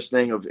the hardest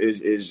thing of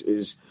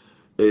is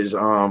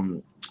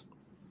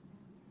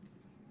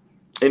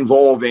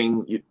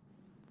involving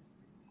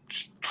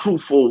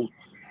truthful,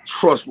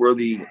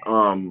 trustworthy,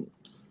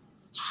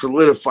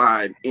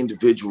 solidified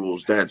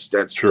individuals that's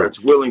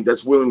willing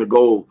to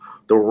go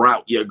the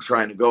route you're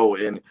trying to go.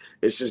 And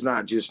it's just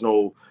not just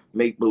no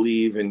make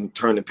believe and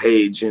turn the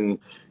page and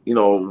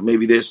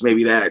maybe this,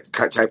 maybe that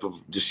type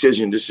of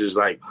decision. This is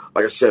like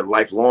I said,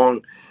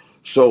 lifelong.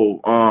 So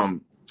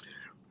I'm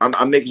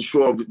making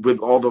sure with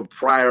all the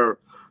prior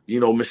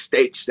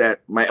mistakes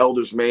that my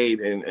elders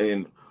made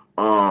and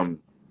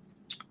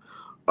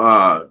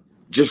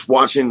just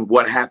watching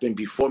what happened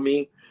before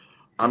me,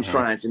 I'm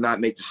trying to not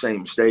make the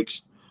same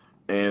mistakes.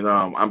 And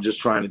I'm just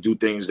trying to do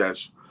things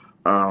that's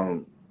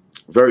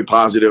very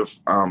positive.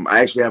 I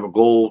actually have a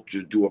goal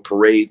to do a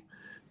parade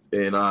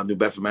in New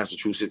Bedford,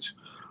 Massachusetts.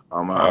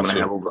 I'm Awesome.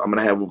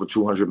 gonna have over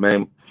 200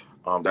 men.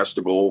 That's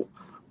the goal.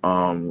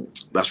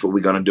 That's what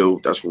we're gonna do.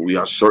 That's what we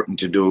are certain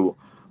to do.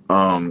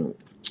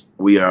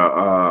 We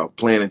are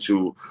planning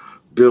to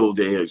build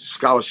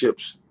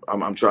scholarships.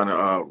 I'm trying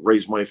to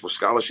raise money for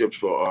scholarships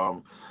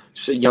for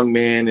just a young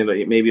man and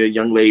maybe a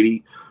young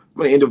lady.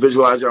 I'm gonna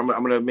individualize it. I'm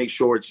gonna make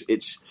sure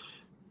it's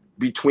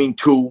between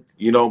two,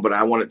 but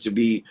I want it to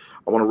be.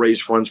 I want to raise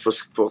funds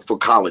for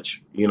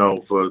college,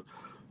 for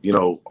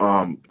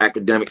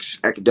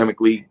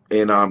academically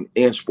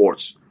and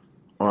sports,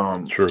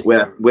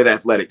 with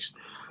athletics,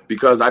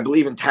 because I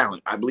believe in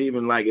talent. I believe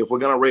in, like, if we're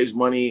gonna raise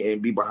money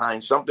and be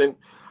behind something,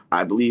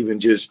 I believe in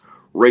just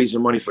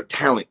raising money for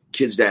talent,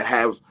 kids that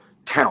have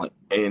talent,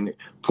 and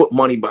put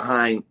money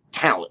behind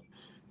talent.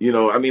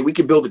 I mean, we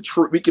can build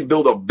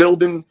a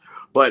building,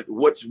 but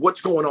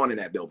what's going on in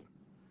that building?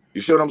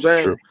 You see what I'm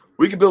saying? Sure.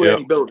 We can build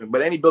any building,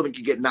 but any building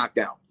can get knocked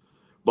down.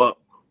 But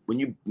when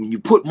you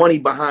put money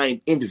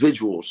behind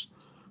individuals,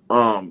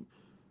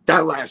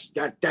 that's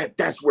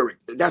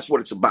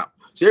what it's about.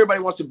 So everybody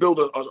wants to build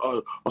a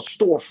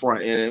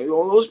storefront, and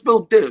let's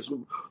build this,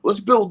 let's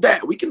build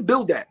that. We can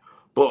build that,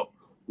 but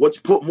let's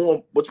put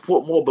more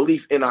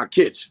belief in our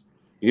kids.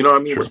 You know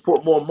what I mean? Sure. Let's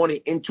put more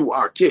money into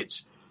our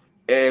kids.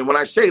 And when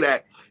I say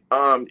that,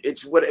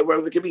 it's whatever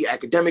it could be,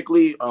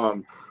 academically,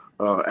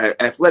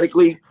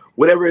 athletically,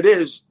 whatever it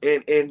is,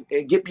 and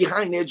get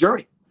behind their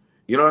journey.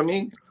 You know what I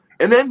mean?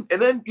 And then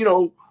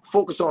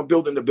focus on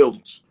building the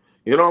buildings.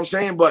 You know what I'm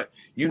saying? But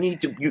you need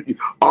to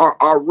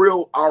our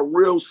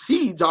real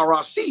seeds are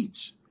our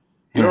seeds.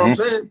 You know what I'm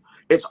saying?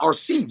 It's our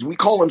seeds. We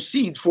call them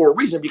seeds for a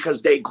reason,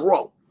 because they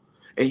grow.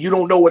 And you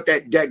don't know what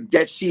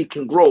that seed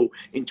can grow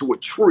into a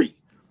tree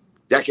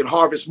that can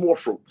harvest more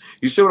fruit.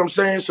 You see what I'm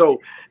saying?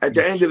 So at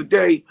the end of the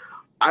day,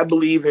 I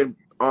believe in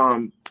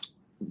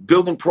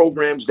building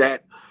programs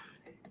that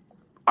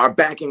are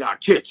backing our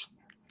kids,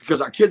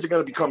 because our kids are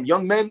going to become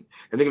young men,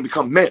 and they're going to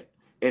become men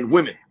and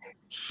women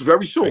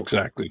very soon.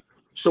 Exactly.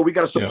 So we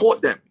got to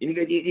support them. And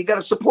you got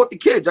to support the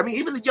kids. I mean,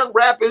 even the young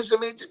rappers, I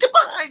mean, just get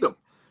behind them.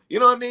 You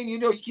know what I mean? You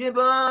can't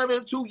go,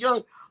 they're too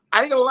young.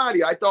 I ain't going to lie to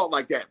you. I thought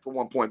like that for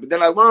one point. But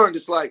then I learned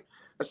it's like,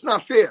 that's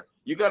not fair.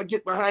 You got to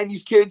get behind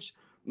these kids,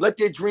 let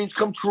their dreams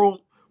come true.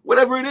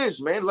 Whatever it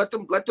is, man. Let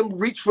them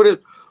reach for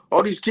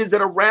all these kids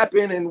that are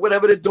rapping and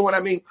whatever they're doing.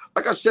 I mean,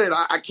 like I said,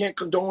 I can't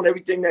condone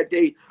everything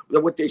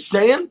what they're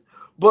saying.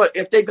 But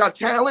if they got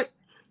talent,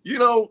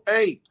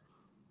 hey,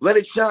 let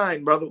it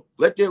shine, brother.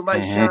 Let their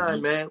light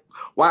shine, man.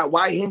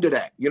 Why hinder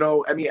that?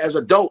 I mean, as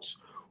adults,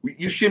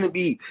 you shouldn't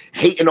be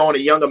hating on a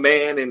younger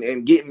man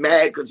and getting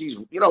mad because he's,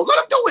 let him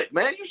do it,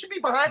 man. You should be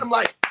behind him,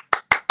 like,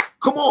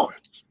 come on,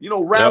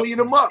 rallying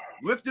him up,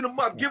 lifting him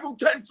up, give him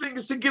 10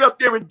 fingers to get up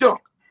there and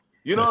dunk.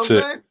 You know what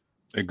I'm saying?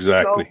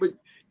 Exactly. But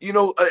a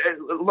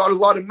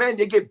lot of men,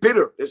 they get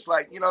bitter. It's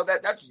like,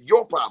 that's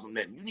your problem.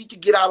 Then you need to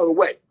get out of the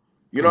way.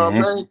 You know what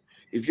I'm saying?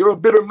 If you're a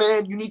bitter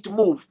man, you need to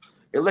move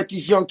and let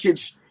these young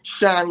kids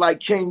shine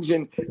like kings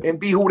and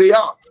be who they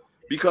are,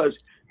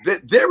 because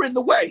they're in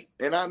the way.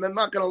 And I'm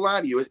not going to lie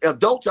to you.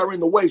 Adults are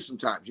in the way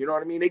sometimes. You know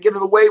what I mean? They get in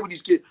the way with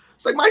these kids.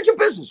 It's like, mind your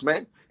business,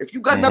 man. If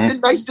you got nothing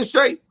nice to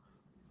say,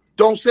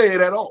 don't say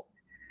it at all.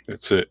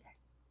 That's it.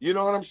 You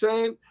know what I'm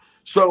saying?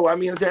 So, I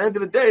mean, at the end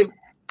of the day,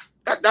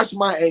 that's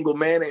my angle,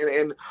 man.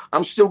 And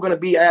I'm still going to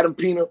be Adam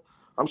Pena.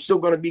 I'm still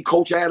going to be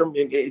Coach Adam.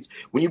 And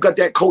when you got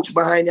that coach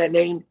behind that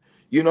name,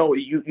 you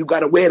got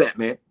to wear that,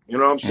 man. You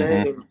know what I'm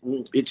saying?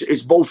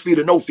 It's both feet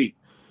or no feet.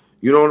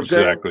 You know what I'm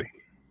saying? Exactly.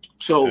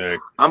 So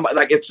I'm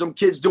like, if some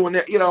kids doing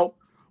that,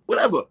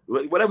 whatever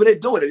they're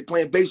doing, they're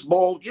playing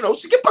baseball,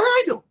 so get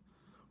behind them.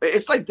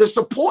 It's like the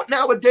support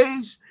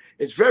nowadays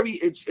is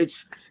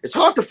it's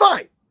hard to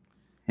find.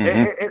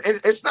 And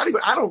it's not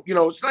even,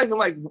 it's not even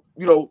like,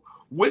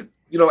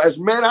 as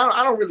men,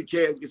 I don't really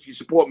care if you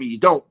support me, you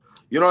don't.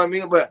 You know what I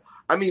mean? But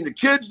I mean, the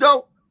kids,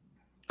 though,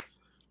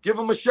 give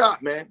them a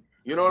shot, man.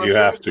 You know what I'm saying?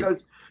 Have to.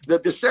 Because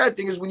the sad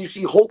thing is, when you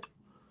see hope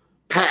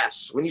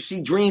pass, when you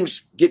see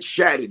dreams get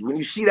shattered, when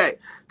you see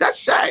that's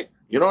sad.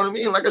 You know what I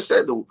mean? Like I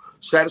said, the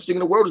saddest thing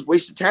in the world is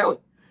wasted talent.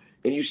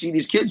 And you see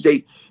these kids,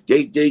 they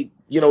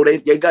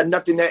got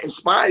nothing that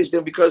inspires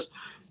them, because,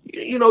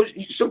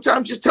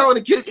 sometimes just telling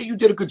a kid, hey, you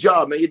did a good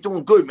job, man. You're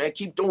doing good, man.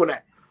 Keep doing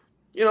that.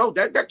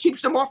 That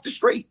keeps them off the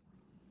straight.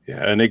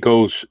 Yeah, and it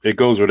goes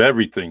with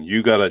everything.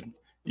 You're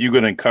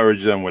gonna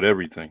encourage them with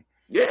everything.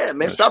 Yeah,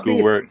 man. Stop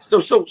being a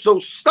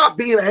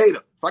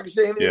hater. If I can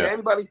say anything to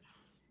anybody,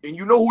 and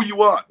you know who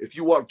you are. If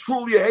you are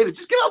truly a hater,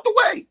 just get out the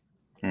way.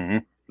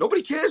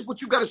 Nobody cares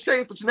what you got to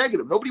say if it's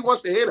negative. Nobody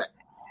wants to hear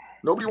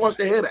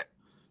that.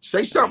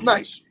 Say something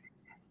nice.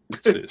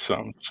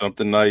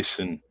 something nice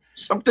and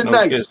something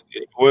nice.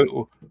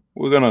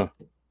 We're gonna,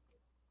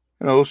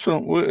 it's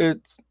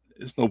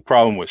no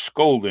problem with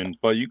scolding,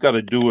 but you got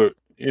to do it,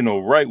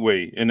 right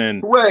way, and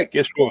then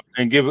guess what?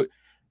 And give it.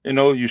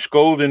 You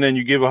scold and then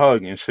you give a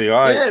hug and say, all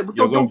right, yeah, but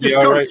don't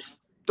discourage. All right.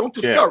 Don't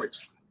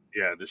discourage.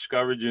 Yeah,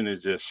 discouraging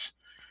is just,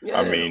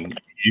 I mean,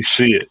 you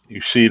see it.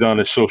 You see it on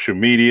the social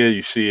media.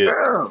 You see it.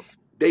 Yeah.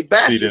 They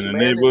bash it in the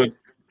neighborhood.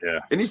 Yeah.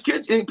 And these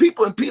kids and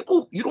people,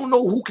 you don't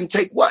know who can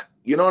take what.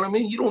 You know what I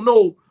mean? You don't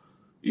know.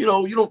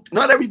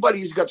 Not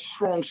everybody's got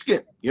strong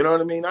skin. You know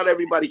what I mean? Not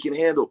everybody can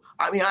handle.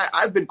 I mean,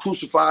 I've been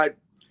crucified,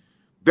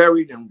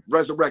 buried, and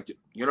resurrected.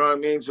 You know what I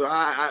mean? So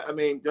I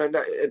mean, at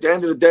the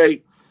end of the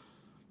day,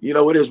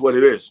 it is what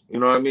it is. You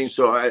know what I mean?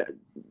 So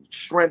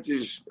strength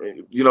is,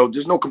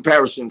 there's no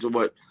comparison to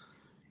what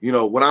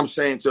I'm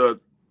saying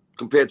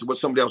compared to what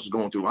somebody else is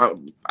going through.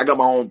 I got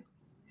my own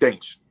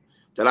things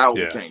that I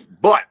overcame,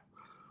 but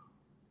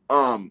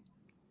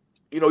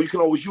you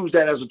can always use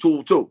that as a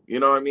tool too. You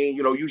know what I mean?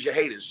 Use your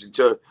haters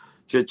to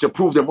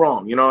prove them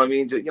wrong. You know what I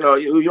mean? You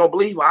don't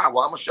believe? Well, I'm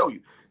gonna show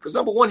you. Because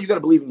number one, you got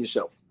to believe in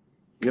yourself.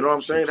 You know what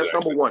I'm saying? Exactly.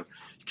 That's number one.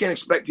 You can't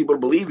expect people to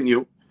believe in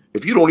you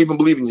if you don't even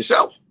believe in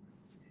yourself.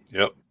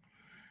 Yep.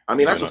 I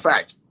mean, that's a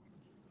fact.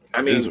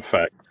 It is a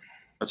fact.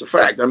 That's a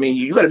fact. I mean,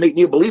 you got to make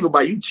me a believer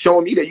by you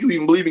showing me that you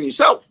even believe in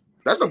yourself.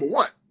 That's number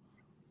one.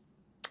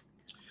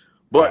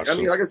 But awesome. I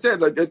mean, like I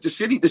said, like the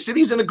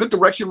city's in a good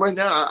direction right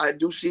now. I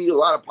do see a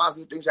lot of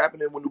positive things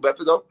happening in New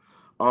Bedford, though.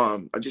 I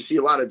just see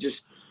a lot of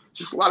just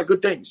a lot of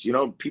good things.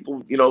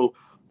 People,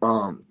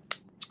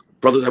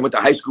 brothers I went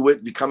to high school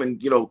with becoming,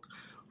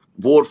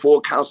 Ward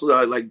 4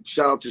 counselor. Like,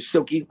 shout out to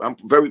Silky. I'm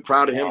very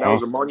proud of him. That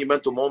was a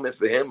monumental moment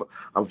for him.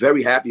 I'm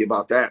very happy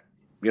about that.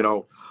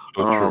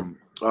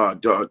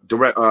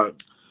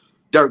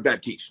 Derek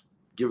Baptiste.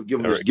 Give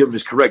him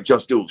his correct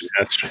just dues.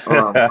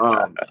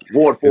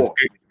 Ward 4.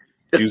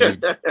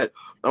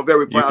 I'm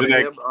very proud of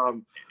him.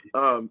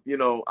 He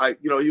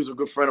was a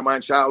good friend of mine,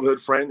 childhood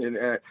friend,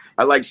 and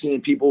I like seeing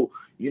people,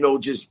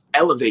 just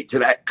elevate to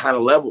that kind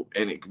of level,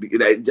 and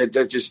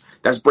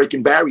that's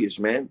breaking barriers,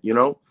 man. He's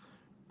got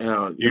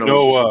a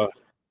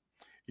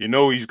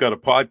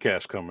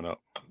podcast coming up.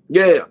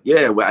 Yeah.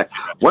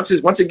 Once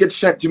it gets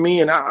sent to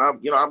me, and I'm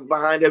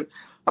behind it.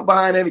 I'm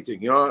behind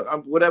anything.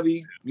 I'm whatever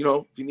if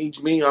he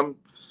needs me, I'm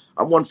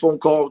one phone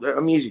call.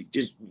 I'm easy.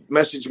 Just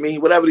message me,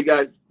 whatever the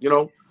guy.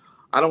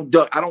 I don't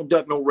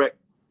duck no wreck.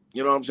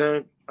 You know what I'm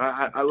saying?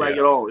 I like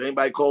it all.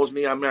 Anybody calls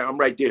me, I'm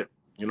right there.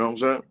 You know what I'm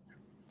saying?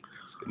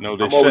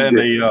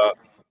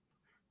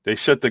 They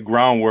set the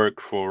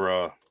groundwork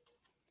for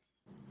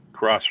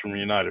across from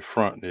United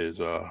Front. There's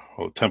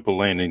Temple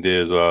Landing.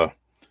 There's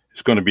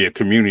it's going to be a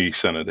community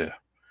center there.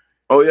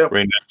 Oh yeah,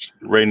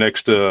 right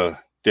next to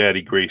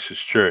Daddy Grace's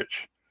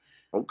church.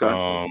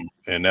 Okay.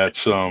 And that's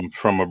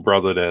from a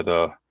brother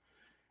that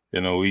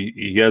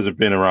he hasn't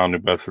been around New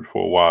Bedford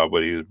for a while,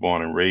 but he was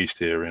born and raised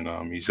here,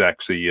 and he's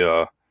actually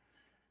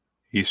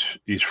he's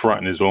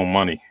fronting his own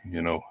money.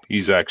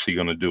 He's actually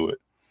going to do it.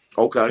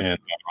 Okay. And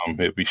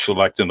he'll be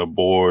selecting a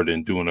board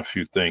and doing a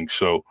few things.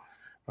 So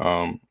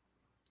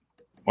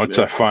once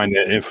I find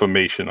that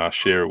information, I'll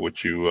share it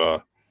with you,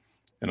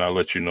 and I'll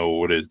let you know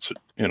what it's.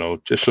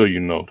 Just so you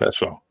know.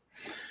 That's all.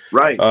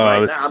 Right.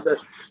 Right now,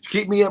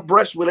 keep me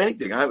abreast with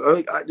anything.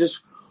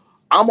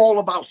 I'm all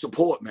about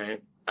support,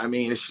 man. I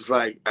mean, it's just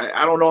like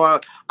I don't know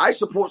how I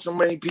support so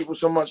many people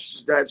so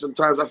much that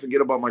sometimes I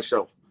forget about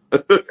myself.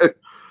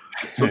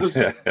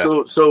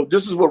 So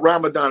this is what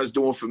Ramadan is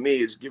doing for me.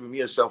 Is giving me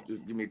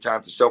give me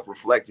time to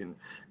self-reflect and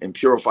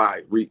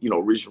purify,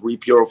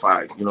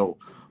 re-purify,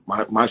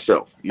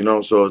 myself.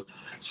 So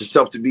it's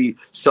to be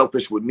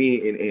selfish with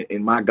me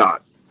and my God.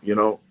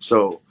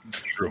 So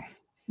true.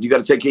 You got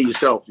to take care of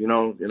yourself.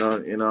 And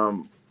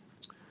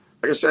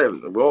like I said,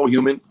 we're all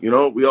human.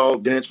 We all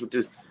dance with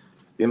this.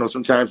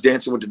 Sometimes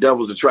dancing with the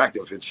devil is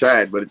attractive. It's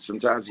sad, but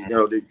sometimes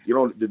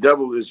the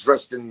devil is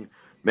dressed in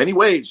many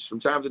ways.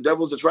 Sometimes the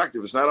devil is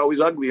attractive. It's not always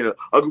ugly and an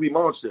ugly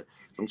monster.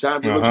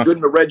 Sometimes it looks good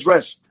in a red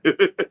dress.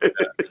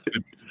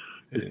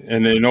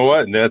 And you know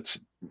what? That's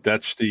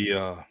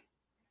the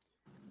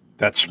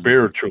that's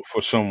spiritual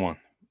for someone.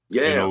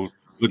 Yeah.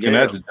 Looking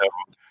at the devil,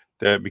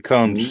 that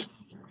becomes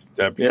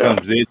their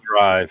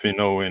drive.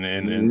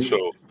 And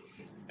so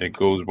it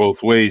goes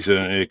both ways,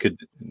 and it could,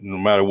 no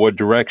matter what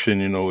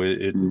direction,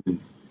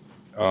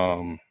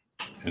 and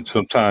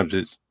sometimes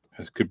it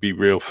could be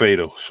real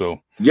fatal.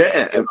 So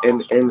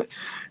and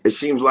it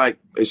seems like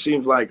it's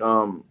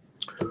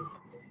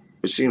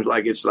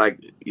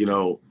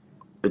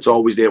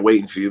always there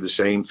waiting for you. The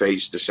same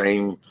face, the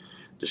same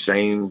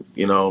disgust,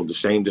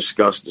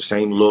 the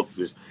same look.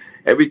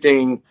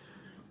 Everything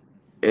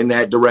in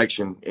that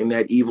direction, in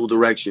that evil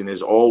direction,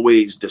 is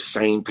always the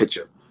same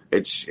picture.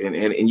 It's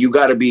and you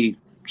got to be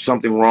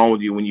something wrong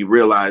with you when you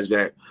realize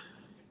that.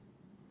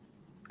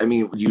 I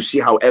mean, you see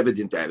how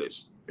evident that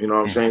is. You know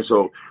what I'm saying?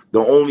 So the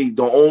only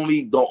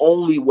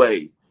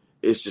way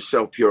is to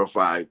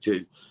self-purify,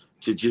 to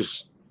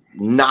just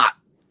not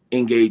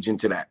engage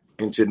into that,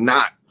 and to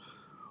not.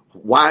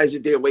 Why is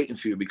it there waiting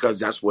for you? Because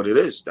that's what it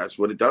is. That's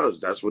what it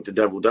does. That's what the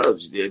devil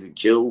does. He's there to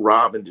kill,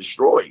 rob, and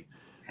destroy.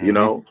 And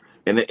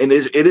it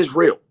is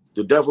real.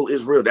 The devil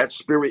is real. That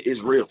spirit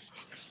is real.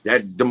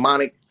 That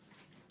demonic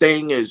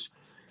thing is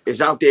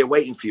out there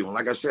waiting for you. And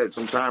like I said,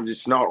 sometimes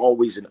it's not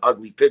always an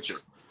ugly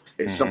picture.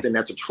 It's something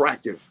that's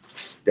attractive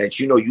that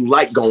you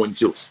like going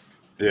to.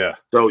 Yeah.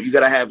 So you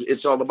gotta have.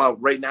 It's all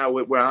about right now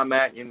where I'm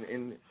at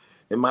in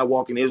my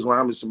walk in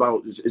Islam. It's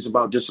about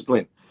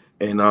discipline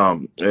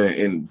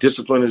And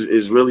discipline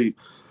is really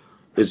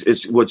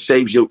it's what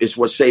saves you. It's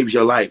what saves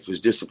your life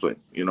is discipline.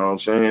 You know what I'm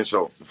saying?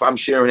 So if I'm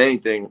sharing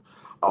anything,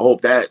 I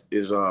hope that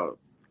is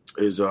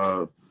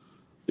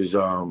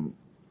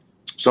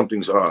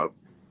something's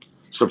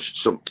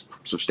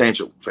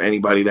substantial for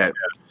anybody that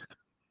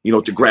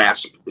to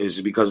grasp,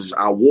 is because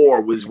our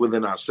war was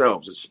within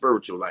ourselves. It's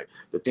spiritual, like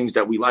the things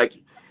that we like,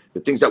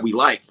 the things that we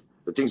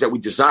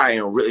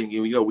desire, and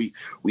really,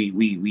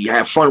 we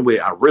have fun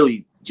with are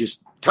really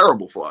just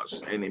terrible for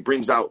us, and it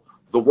brings out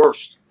the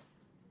worst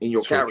in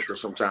your character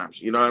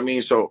sometimes. You know what I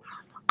mean? So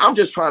I'm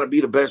just trying to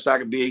be the best I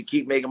can be,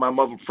 keep making my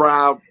mother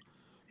proud.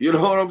 You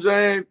know what I'm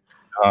saying?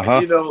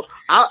 Uh-huh.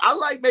 I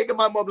like making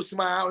my mother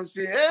smile and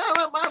saying,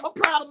 I'm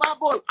proud of my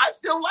boy. I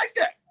still like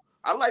that.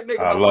 I like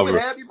making my women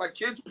happy, my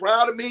kids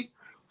proud of me.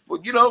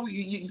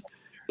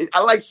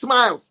 I like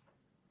smiles.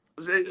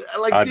 I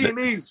like seeing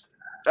these.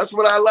 That's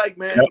what I like,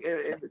 man. Yep.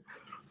 And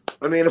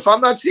I mean, if I'm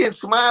not seeing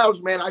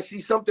smiles, man, I see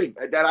something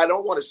that I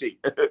don't want to see.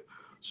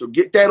 So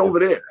get that over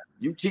there.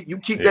 You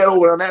keep that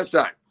over on that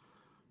side.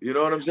 You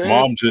know what I'm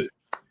saying?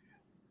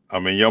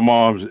 Your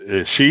mom's,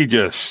 she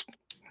just,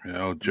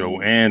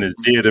 Joanne is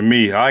dear to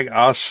me.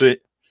 I'll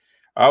sit.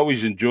 I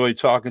always enjoy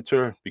talking to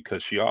her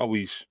because she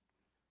always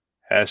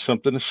has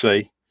something to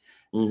say.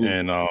 Mm-hmm.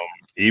 And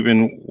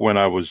even when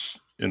I was,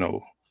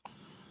 I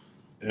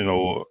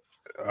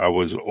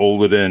was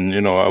older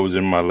than, I was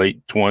in my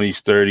late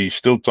 20s, 30s,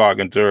 still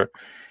talking to her.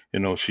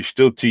 She's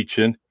still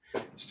teaching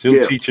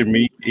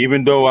me,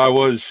 even though I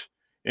was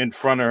in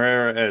front of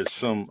her as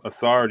some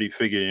authority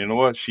figure. You know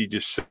what? She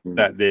just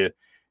sat there.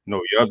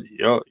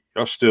 You're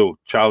still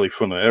Charlie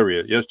from the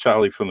area. You're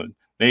Charlie from the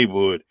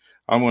neighborhood.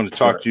 I'm going to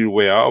talk to you the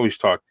way I always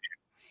talk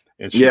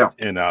to you.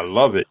 And I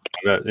love it.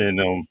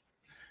 And,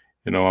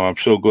 I'm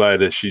so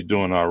glad that she's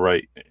doing all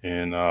right.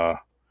 And, I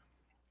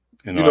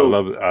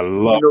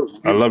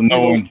love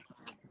knowing.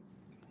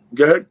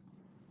 Go ahead.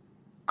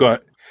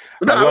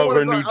 No, I love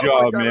her new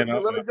job, man.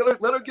 Let her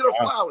get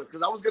her flowers,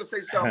 because I was going to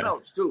say something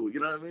else too. You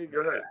know what I mean? Go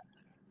ahead.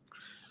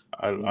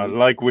 I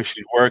like where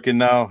she's working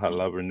now. I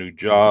love her new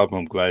job.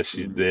 I'm glad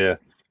she's there.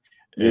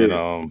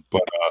 And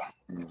but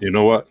you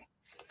know what?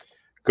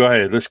 Go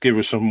ahead. Let's give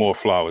her some more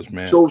flowers,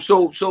 man. So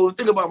the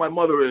thing about my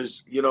mother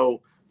is,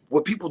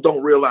 what people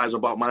don't realize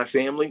about my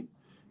family,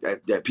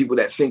 that people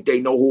that think they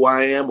know who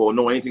I am or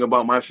know anything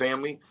about my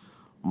family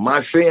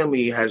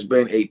has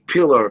been a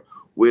pillar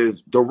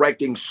with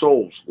directing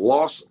souls,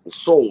 lost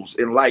souls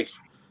in life.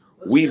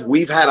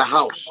 We've had a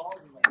house.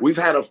 We've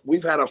had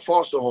a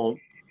foster home,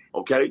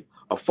 okay?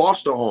 A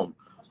foster home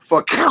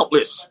for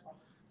countless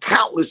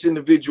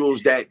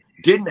individuals that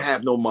didn't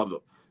have no mother,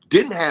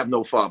 didn't have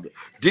no father,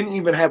 didn't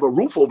even have a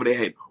roof over their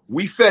head.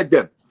 We fed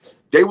them.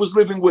 They was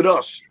living with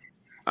us.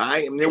 All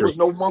right? And there was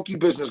no monkey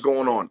business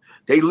going on.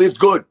 They lived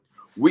good.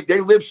 They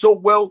lived so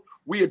well,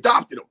 we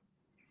adopted them.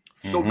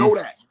 So know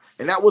that.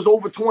 And that was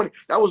over 20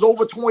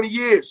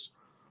 years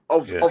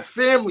of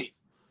family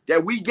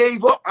that we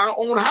gave up our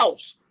own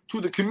house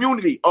to the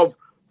community of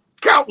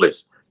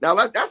countless. Now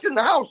that's in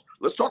the house.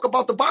 Let's talk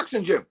about the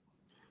boxing gym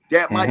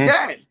that my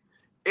dad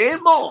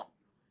and mom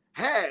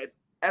had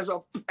as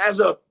a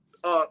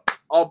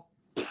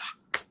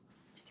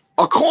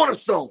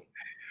cornerstone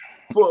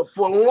for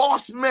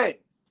lost men,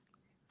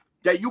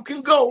 that you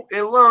can go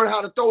and learn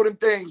how to throw them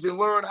things and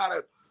learn how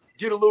to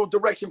get a little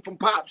direction from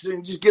pops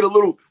and just get a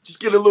little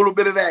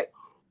bit of that,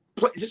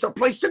 just a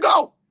place to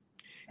go.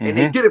 And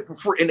they did it for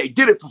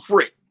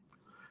free.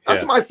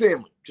 That's my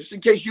family. Just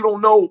in case you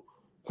don't know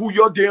who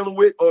you're dealing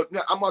with, or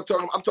I'm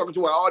talking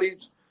to our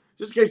audience.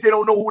 Just in case they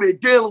don't know who they're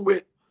dealing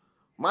with,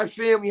 my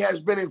family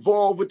has been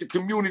involved with the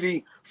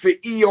community for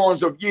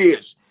eons of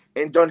years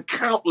and done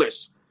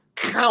countless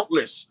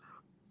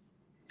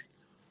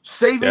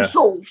saving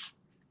souls.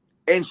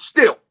 And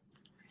still,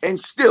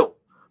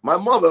 my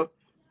mother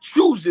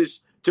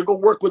chooses to go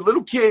work with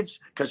little kids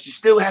because she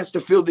still has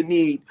to feel the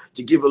need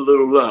to give a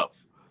little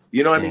love.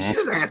 You know what I mean? She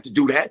doesn't have to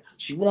do that.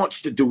 She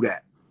wants to do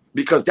that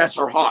because that's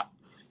her heart.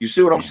 You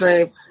see what I'm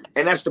saying?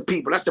 And that's the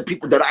people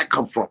that I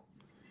come from.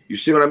 You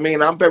see what I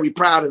mean? I'm very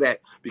proud of that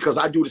because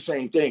I do the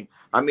same thing.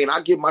 I mean,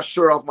 I give my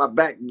shirt off my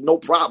back, no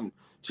problem,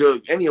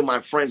 to any of my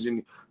friends,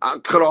 and I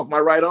cut off my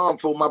right arm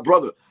for my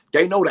brother.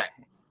 They know that.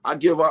 I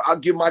give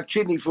my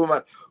kidney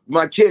for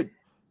my kid.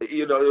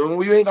 We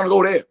ain't gonna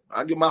go there.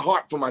 I give my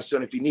heart for my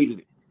son if he needed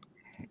it.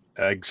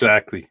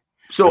 Exactly.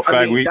 So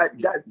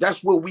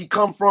that's where we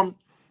come from,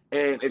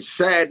 and it's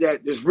sad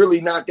that there's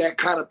really not that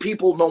kind of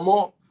people no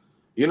more.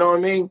 You know what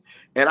I mean?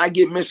 And I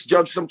get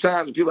misjudged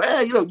sometimes. And people,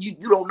 hey, you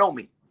don't know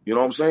me. You know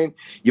what I'm saying?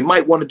 You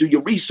might want to do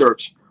your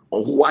research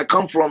on who I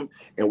come from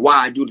and why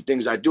I do the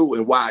things I do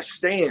and why I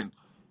stand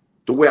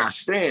the way I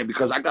stand,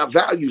 because I got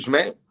values,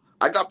 man.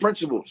 I got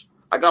principles.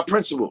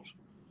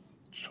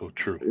 So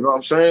true. You know what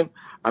I'm saying?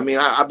 I mean,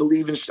 I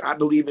believe in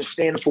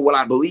standing for what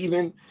I believe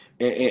in,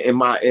 and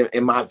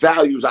my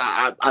values.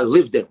 I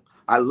live them.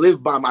 I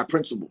live by my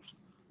principles.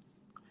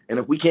 And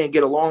if we can't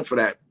get along for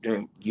that,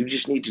 then you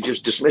just need to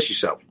just dismiss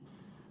yourself.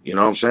 You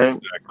know what I'm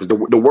saying? Because the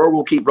world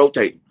will keep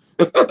rotating,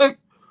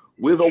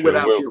 with or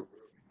without you.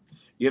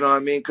 You know what I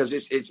mean? Because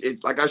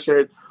it's like I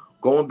said,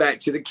 going back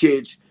to the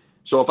kids.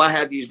 So if I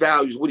have these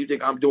values, what do you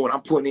think I'm doing?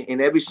 I'm putting it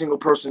in every single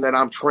person that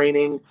I'm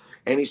training,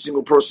 any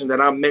single person that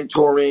I'm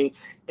mentoring,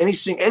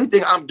 anything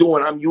I'm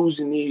doing, I'm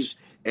using these.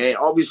 And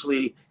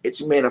obviously,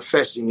 it's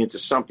manifesting into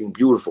something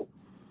beautiful.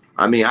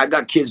 I mean, I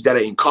got kids that are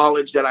in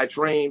college that I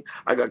train.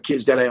 I got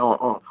kids that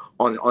are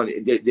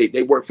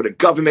they work for the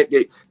government.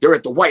 They're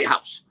at the White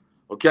House,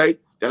 okay,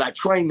 that I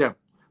train them.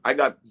 I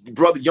got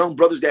young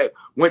brothers that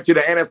went to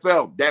the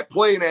NFL, that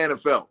play in the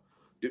NFL,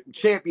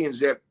 champions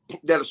that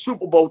are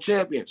Super Bowl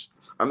champions.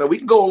 I mean, we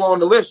can go along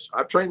the list.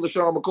 I've trained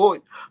LaShawn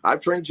McCoy. I've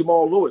trained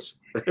Jamal Lewis,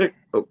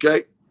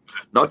 okay,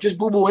 not just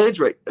Boo Boo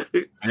Andre.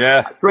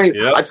 Yeah,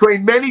 I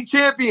trained many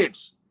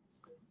champions.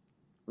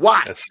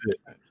 Why? That's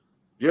it.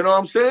 You know what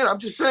I'm saying? I'm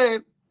just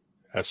saying.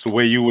 That's the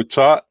way you were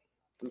taught.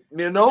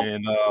 You know?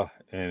 And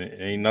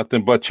it ain't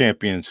nothing but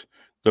champions.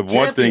 The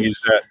one thing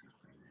is that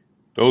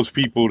those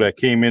people that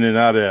came in and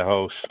out of that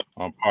house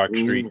on Park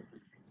Street,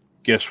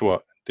 guess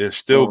what? They're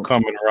still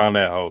coming around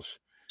that house.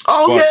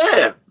 Oh,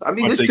 yeah. I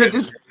mean,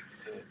 this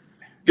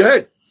go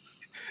ahead.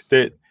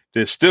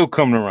 They're still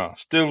coming around,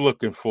 still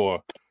looking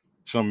for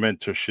some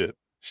mentorship.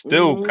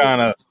 Still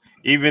kind of,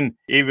 even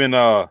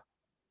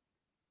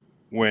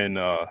when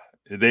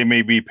they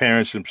may be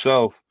parents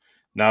themselves,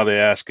 now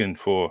they're asking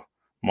for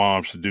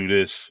moms to do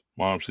this,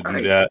 moms to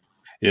do that,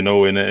 you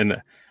know,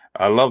 and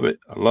I love it.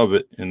 I love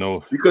it, you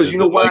know. Because you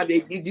know why?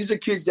 These are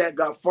kids that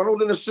got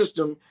funneled in the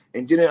system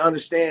and didn't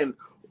understand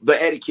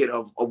the etiquette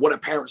of what a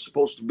parent's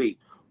supposed to be.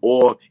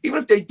 Or even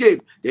if they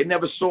did, they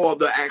never saw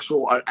the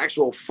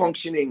actual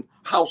functioning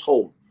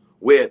household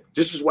where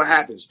this is what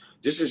happens.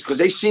 This is because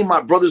they seen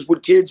my brothers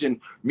with kids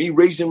and me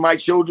raising my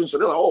children. So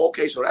they're like, oh,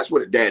 okay, so that's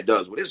what a dad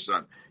does with his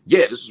son.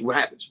 Yeah, this is what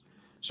happens.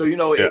 So, you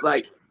know, it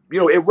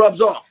rubs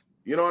off.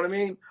 You know what I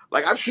mean?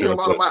 Like I've seen a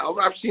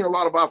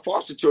lot of our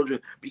foster children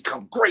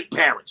become great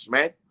parents,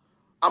 man.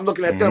 I'm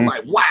looking at them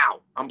like,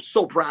 wow, I'm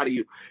so proud of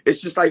you.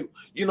 It's just like,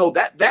 you know,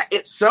 that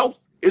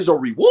itself is a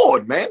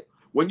reward, man.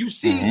 When you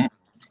see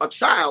a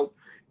child,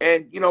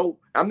 and you know,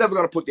 I'm never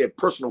gonna put their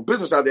personal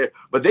business out there,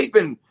 but they've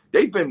been,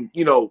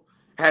 you know,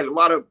 had a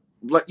lot of,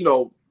 you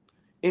know,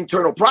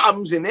 internal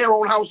problems in their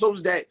own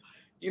households that,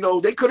 you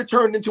know, they could have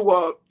turned into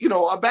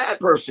a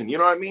bad person. You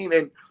know what I mean?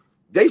 And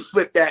they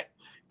flipped that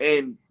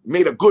and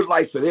made a good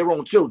life for their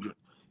own children.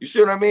 You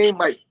see what I mean?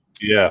 Like,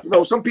 you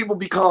know, some people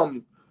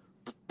become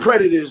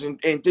predators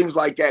and things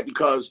like that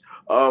because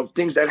of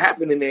things that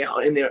happen in their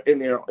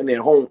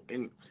home,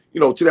 and you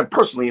know, to them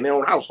personally in their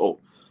own household.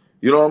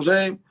 You know what I'm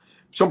saying?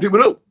 Some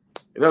people do.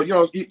 You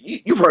know,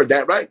 you've heard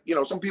that, right? You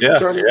know, some people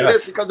turn into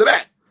this because of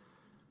that.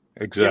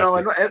 Exactly. You know,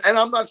 and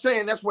I'm not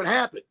saying that's what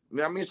happened.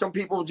 I mean, some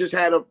people just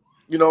had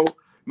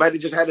might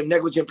have just had a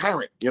negligent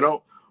parent, you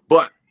know.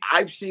 But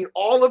I've seen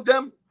all of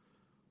them.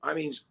 I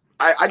mean,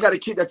 I got a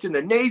kid that's in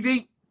the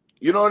Navy.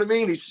 You know what I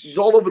mean? He's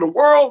all over the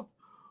world.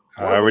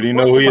 I already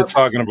know who you're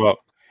talking about.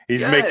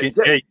 He's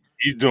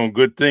he's doing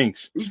good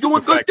things. He's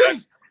doing good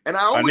things. And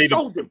I always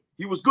told him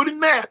he was good in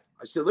math.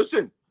 I said,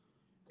 listen,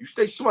 you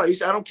stay smart. He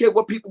said, I don't care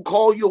what people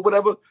call you or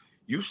whatever.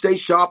 You stay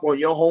sharp on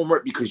your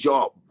homework because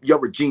you're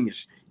a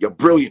genius. You're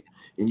brilliant.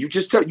 And you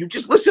just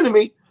listen to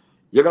me.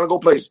 You're going to go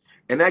places.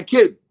 And that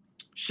kid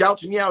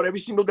shouts me out every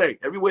single day,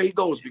 everywhere he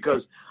goes,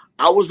 because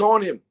I was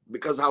on him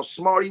because how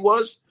smart he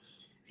was.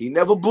 He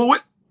never blew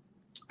it.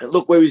 And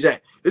look where he's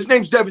at. His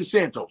name's Devin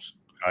Santos.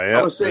 Oh,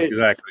 yeah,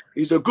 exactly.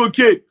 He's a good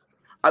kid.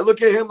 I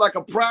look at him like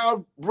a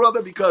proud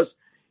brother because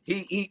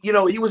he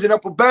was in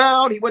Upper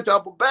Bound. He went to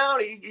Upper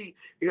Bound. He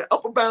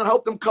Upper Bound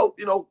helped him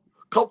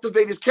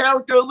cultivate his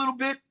character a little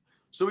bit,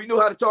 so he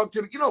knew how to talk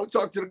to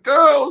the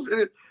girls.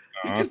 And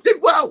he just did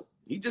well.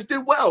 He just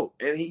did well,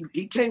 and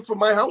he came from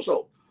my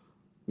household.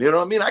 You know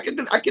what I mean? I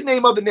can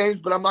name other names,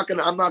 but I'm not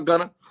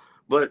gonna.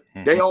 But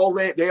they all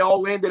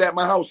landed at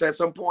my house at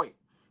some point.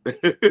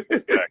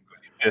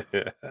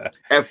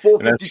 At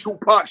 452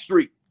 Park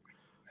Street.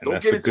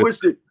 Don't get it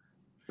twisted.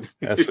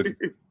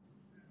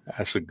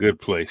 That's a good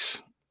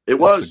place. It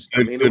was.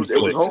 It was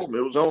home. It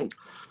was home.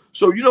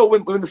 So you know,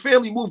 when the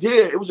family moved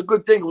here, it was a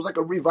good thing. It was like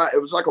a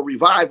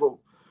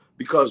revival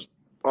because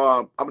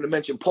I'm going to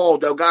mention Paul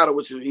Delgado,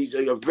 he's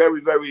a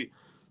very, very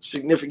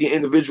significant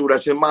individual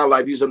that's in my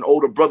life. He's an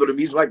older brother to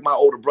me. He's like my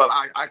older brother.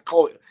 I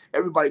call it.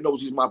 Everybody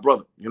knows he's my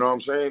brother. You know what I'm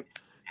saying?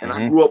 And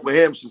I grew up with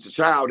him since a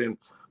child. And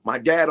my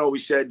dad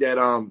always said that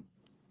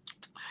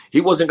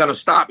he wasn't going to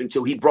stop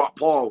until he brought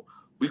Paul.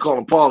 We call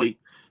him Paulie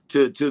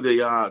to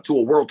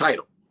a world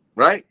title,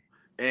 right?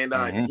 And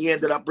he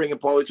ended up bringing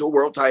Paulie to a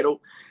world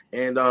title.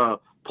 And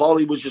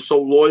Paulie was just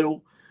so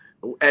loyal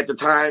at the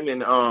time,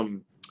 and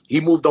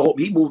he moved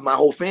my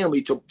whole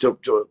family to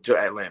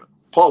Atlanta.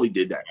 Paulie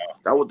did that.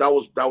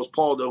 That was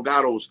Paul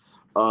Delgado's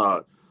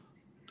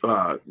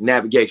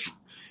navigation.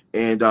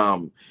 And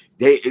I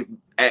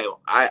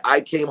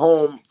came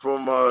home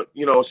from a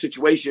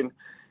situation.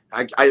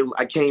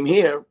 I came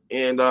here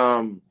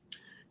and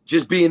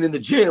just being in the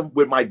gym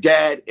with my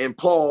dad and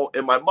Paul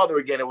and my mother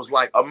again. It was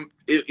like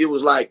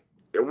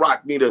it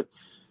rocked me to.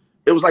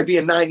 It was like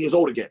being 9 years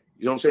old again.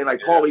 You know what I'm saying? Like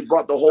Paulie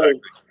brought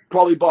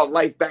Paulie brought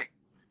life back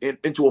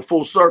into a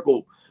full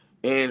circle,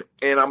 and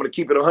I'm gonna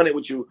keep it 100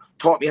 with you.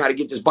 Taught me how to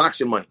get this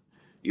boxing money.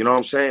 You know what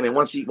I'm saying? And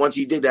once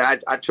he did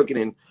that, I took it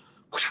in.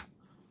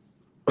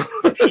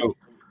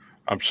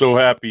 I'm so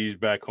happy he's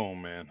back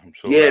home, man. I'm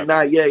so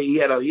happy. He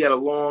had a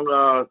long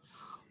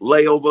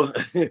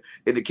layover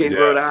in the Cape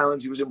Verde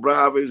Islands. He was in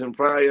Bravo, he was in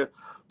Praia,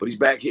 but he's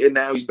back here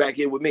now. He's back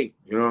here with me.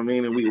 You know what I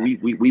mean? And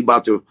we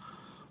about to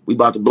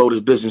blow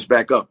this business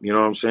back up. You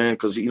know what I'm saying?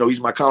 Because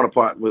he's my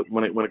counterpart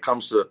when it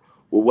comes to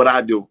what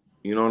I do.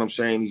 You know what I'm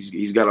saying?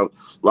 He's got a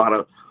lot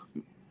of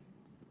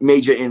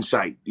major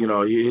insight. You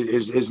know,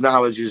 his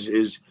knowledge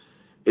is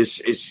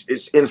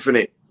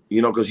infinite.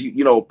 You know,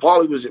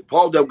 because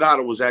Paul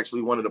Delgado was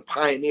actually one of the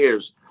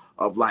pioneers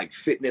of like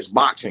fitness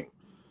boxing.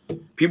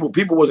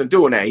 People wasn't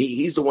doing that.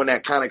 He's the one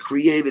that kind of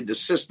created the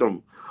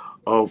system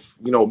of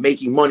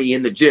making money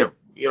in the gym.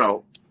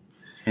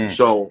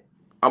 So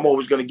I'm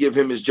always going to give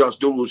him his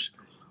just dues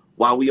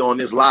while we on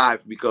this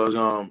live because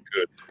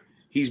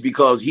he's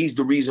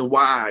the reason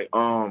why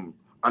I'm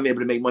able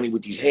to make money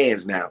with these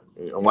hands now,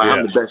 and why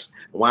I'm the best.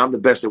 Why I'm the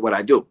best at what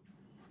I do.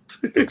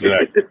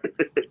 Exactly.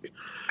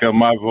 Got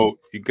my vote.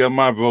 You got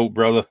my vote,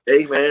 brother.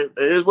 Hey, man,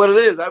 it is what it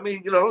is. I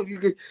mean,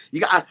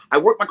 I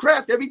work my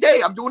craft every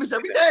day. I'm doing this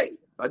every day.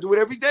 I do it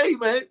every day,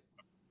 man.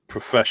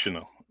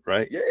 Professional,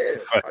 right? Yeah,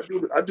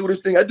 I do this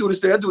thing. I do this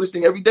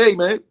thing every day,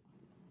 man.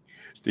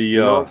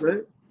 You know what I'm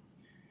saying?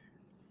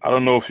 I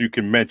don't know if you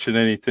can mention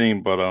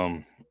anything, but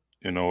I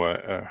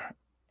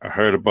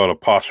heard about a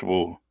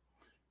possible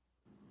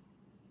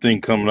thing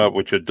coming up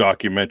with your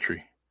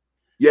documentary.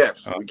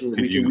 Yes,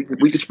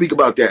 we can speak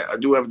about that. I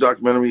do have a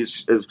documentary.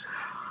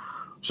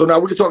 So now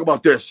we can talk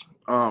about this.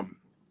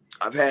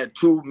 I've had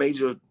two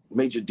major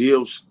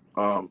deals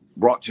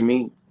brought to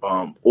me,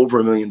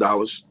 over $1 million,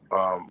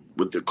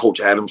 with the Coach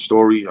Adams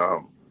story,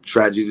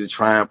 Tragedy to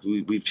Triumph.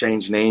 We've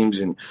changed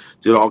names and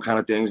did all kind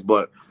of things,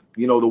 but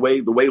the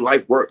way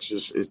life works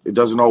is it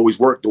doesn't always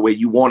work the way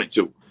you want it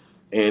to.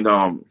 And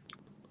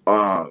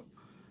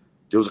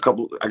there was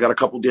I got a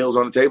couple deals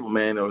on the table,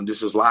 man. And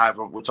this is live.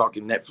 We're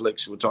talking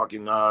Netflix. We're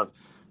talking,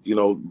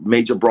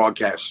 major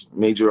broadcasts,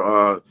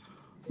 major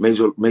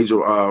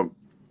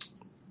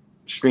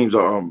streams,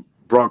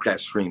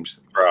 broadcast streams.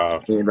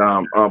 Wow. And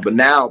but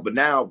now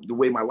the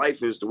way my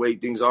life is, the way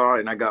things are,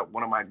 and I got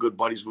one of my good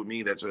buddies with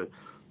me that's a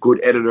good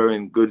editor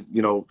and good,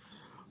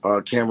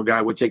 camera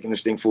guy. We're taking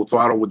this thing full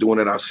throttle. We're doing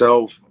it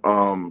ourselves.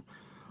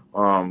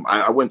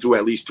 I went through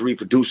at least 3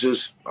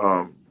 producers,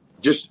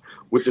 just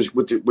with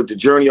the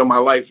journey of my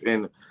life,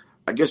 and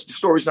I guess the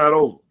story's not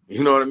over.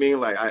 You know what I mean?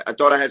 Like I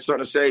thought I had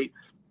something to say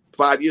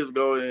 5 years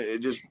ago, and it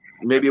just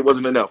maybe it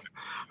wasn't enough.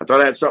 I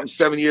thought I had something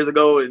 7 years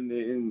ago,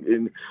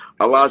 and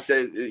Allah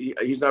said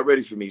He's not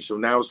ready for me. So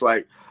now it's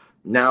like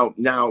now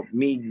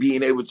me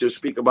being able to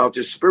speak about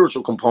this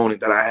spiritual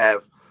component that I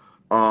have,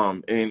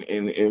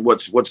 and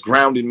what's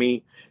grounded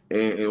me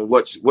and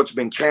what's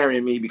been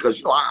carrying me,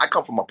 because I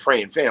come from a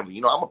praying family.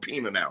 I'm a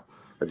Pina now.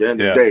 At the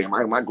end of the day,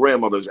 my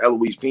grandmother is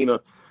Eloise Pina,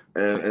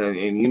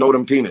 and you know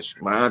them Pinas.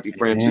 My auntie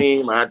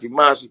Francine, my auntie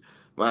Masi,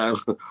 my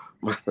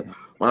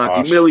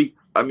auntie Millie.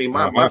 I mean,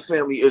 my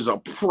family is a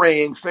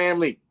praying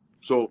family.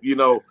 So,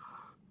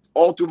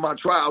 all through my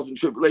trials and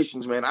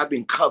tribulations, man, I've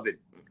been covered.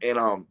 And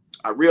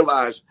I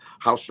realized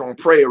how strong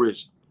prayer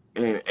is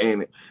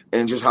and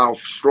just how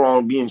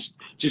strong being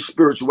just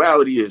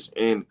spirituality is,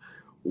 and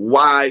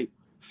why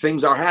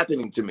things are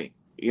happening to me.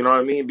 You know what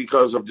I mean?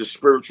 Because of the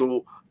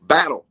spiritual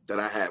battle that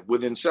I have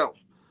within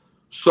self.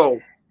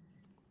 So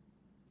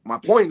my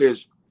point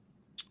is,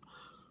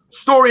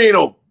 story ain't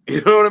over.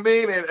 You know what I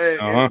mean?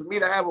 And for me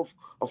to have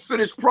a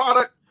finished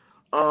product,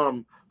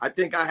 I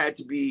think I had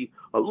to be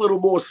a little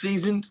more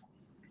seasoned.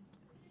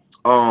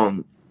 I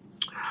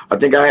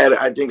think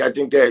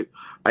that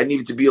I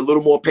needed to be a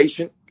little more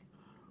patient.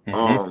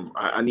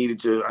 I needed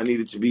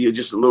to be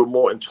just a little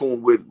more in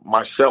tune with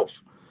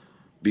myself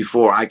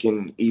before I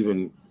can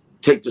even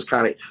take this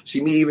kind of,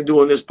 see me even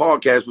doing this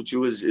podcast with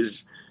you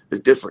is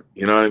different.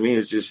 You know what I mean?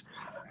 It's just,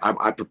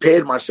 I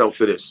prepared myself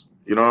for this.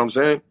 You know what I'm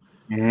saying?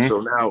 Mm-hmm.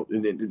 So now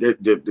in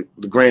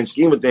the grand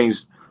scheme of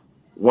things,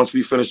 once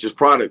we finish this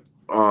product,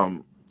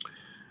 I'm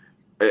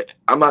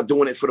not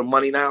doing it for the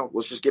money now.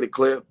 Let's just get it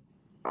clear.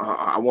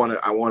 I want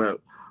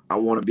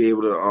to be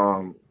able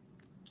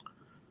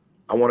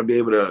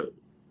to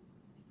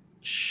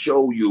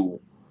show you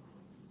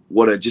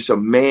what just a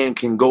man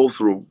can go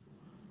through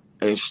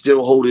and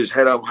still hold his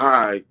head up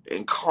high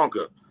and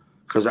conquer.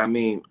 Because I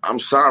mean, I'm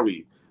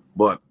sorry,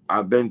 but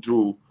I've been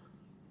through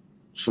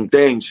some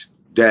things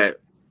that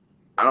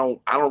I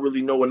don't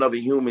really know another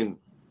human.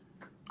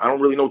 I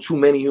don't really know too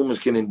many humans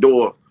can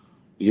endure.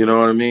 You know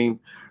what I mean?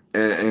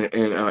 And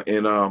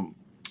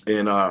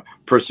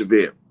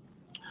persevere.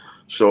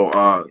 So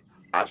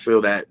I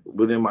feel that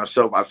within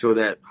myself, I feel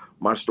that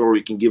my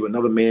story can give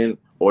another man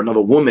or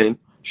another woman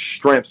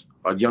strength,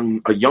 a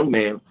young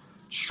man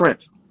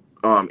strength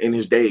in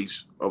his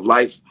days of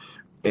life,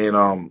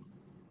 and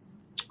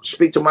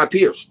speak to my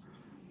peers.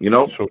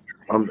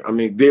 I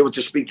mean, be able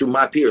to speak to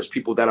my peers,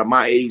 people that are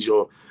my age,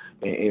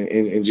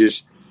 and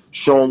just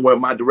show them where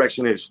my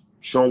direction is.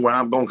 showing where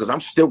I'm going, because I'm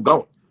still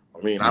going.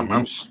 I mean,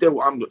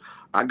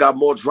 I got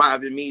more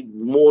drive in me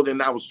more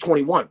than I was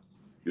 21.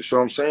 You see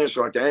what I'm saying?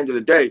 So at the end of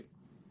the day,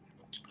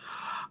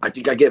 I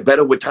think I get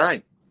better with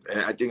time.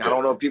 And I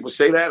don't know if people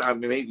say that. I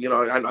mean, maybe I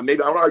don't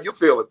know how you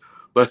feeling,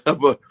 but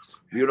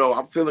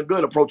I'm feeling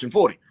good approaching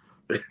 40.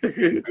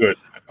 Good.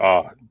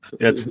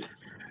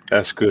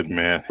 That's good,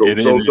 man. So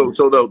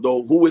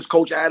the Who is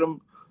Coach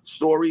Adam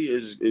story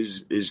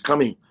is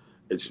coming.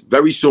 It's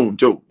very soon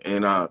too.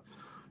 And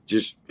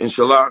just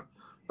inshallah,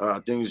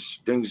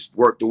 things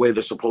work the way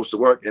they're supposed to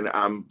work, and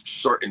I'm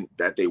certain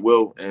that they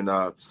will. And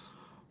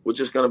we're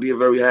just gonna be a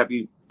very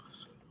happy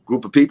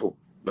group of people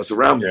that's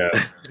around me.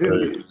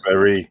 Yeah,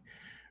 very,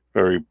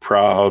 very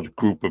proud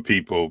group of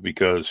people,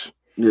 because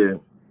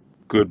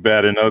good,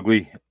 bad, and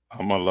ugly,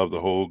 I'm gonna love the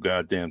whole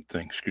goddamn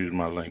thing. Excuse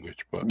my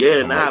language, but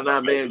man,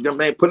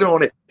 put it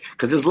on it,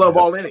 because there's love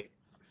all in it.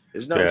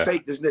 It's nothing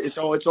fake. It's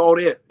all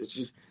there.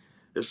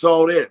 It's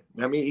all there.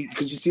 I mean,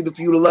 because you either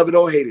for you to love it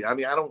or hate it. I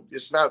mean,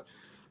 it's not,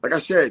 like I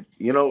said,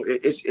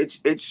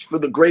 it's for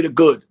the greater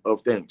good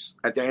of things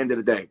at the end of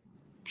the day.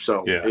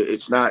 So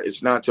it's not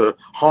to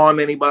harm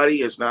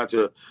anybody. It's not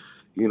to,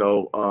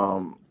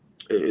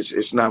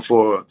 it's not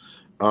for,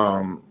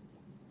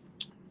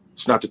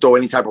 it's not to throw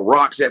any type of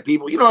rocks at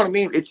people. You know what I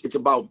mean? It's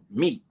about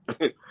me.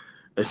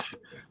 It's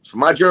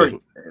my journey.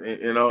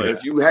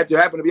 If you had to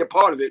happen to be a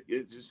part of it,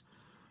 it's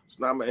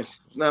not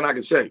I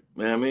can say. You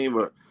know what I mean?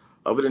 But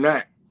other than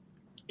that,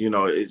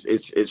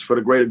 it's for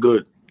the greater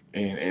good,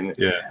 and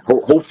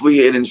hopefully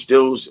it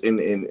instills and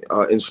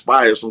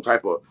inspires some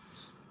type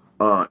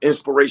of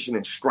inspiration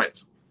and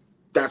strength.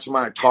 That's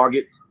my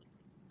target,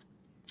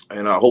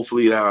 and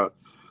hopefully I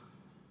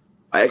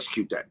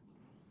execute that.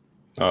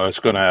 It's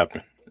going to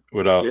happen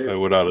without a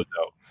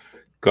doubt.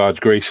 God's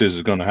grace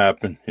is going to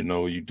happen.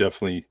 You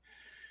definitely.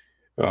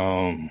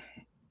 I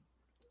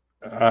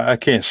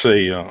can't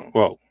say.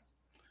 Well,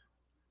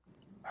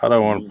 how do I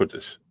want to put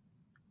this?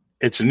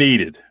 It's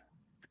needed.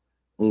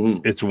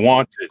 Mm-hmm. It's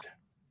wanted.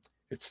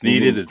 It's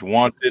needed. Mm-hmm. It's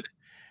wanted.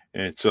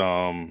 It's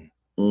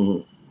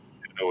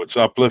it's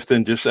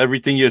uplifting. Just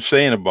everything you're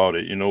saying about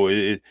it.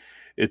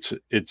 It's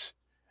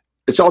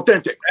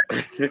authentic.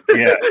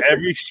 Yeah,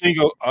 every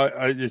single.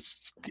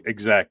 It's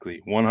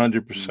exactly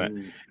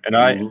 100%. And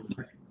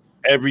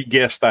every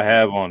guest I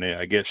have on there,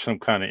 I get some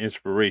kind of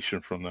inspiration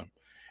from them.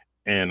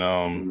 And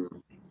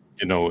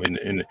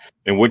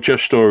and with your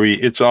story,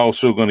 it's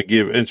also going to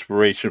give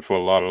inspiration for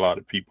a lot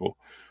of people.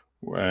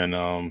 And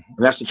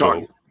that's the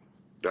target.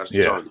 That's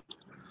the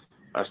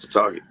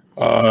target.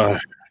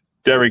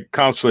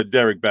 Counselor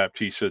Derek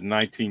Baptiste said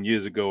 19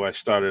 years ago, I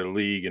started a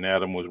league, and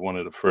Adam was one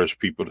of the first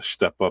people to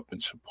step up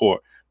and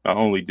support. Not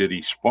only did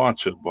he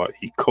sponsor, but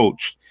he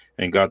coached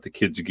and got the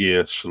kids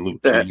gear.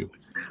 Salute to you.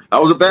 I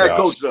was a bad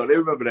coach, though. They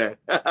remember that.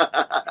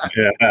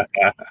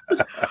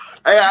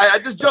 I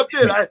just jumped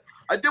in.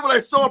 I did what I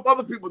saw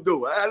other people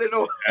do. I didn't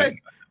know. Hey,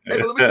 let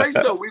me tell you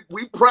something.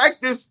 We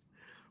practiced.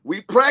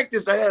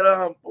 I had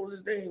what was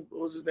his name?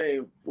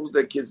 What was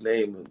that kid's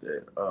name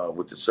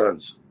with the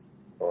Suns?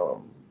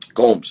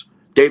 Gomes.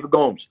 David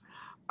Gomes.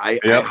 I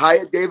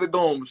hired David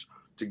Gomes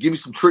to give me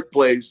some trick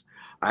plays.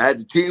 I had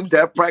the teams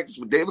have practice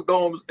with David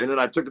Gomes, and then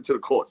I took it to the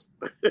courts.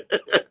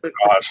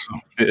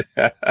 Awesome.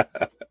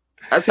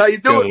 That's how you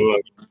do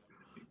it.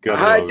 I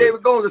hired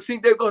David Gomes. I seen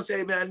David Gomes say,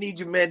 "Hey, man, I need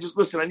you, man. Just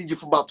listen. I need you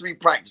for about 3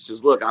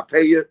 practices. Look, I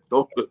pay you.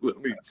 Don't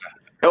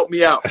help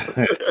me out."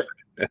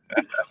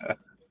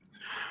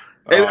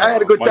 And I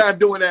had a good time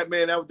doing that,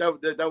 man.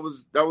 That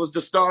was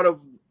the start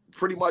of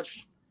pretty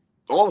much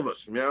all of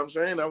us. You know what I'm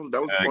saying? That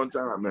was a fun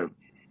time, man.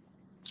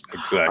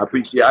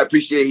 Exactly. I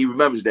appreciate he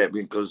remembers that,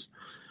 because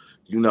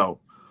I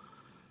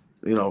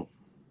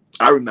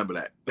remember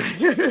that.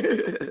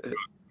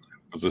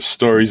 The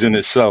stories in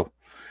itself.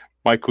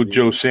 Michael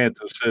Joe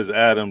Santos says,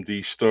 Adam,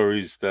 these are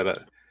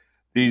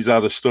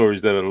the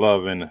stories that I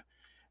love, and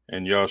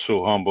you're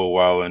so humble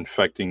while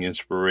infecting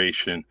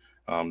inspiration.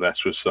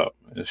 That's what's up.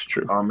 It's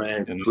true. Oh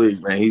man, please,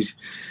 man. He's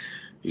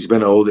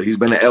been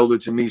an elder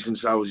to me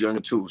since I was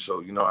younger too.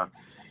 So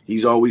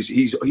he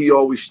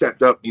always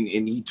stepped up and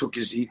he took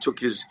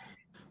his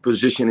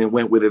position and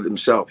went with it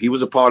himself. He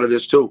was a part of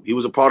this too. He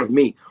was a part of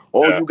me.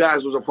 All you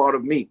guys was a part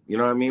of me. You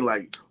know what I mean?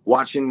 Like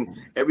watching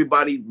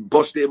everybody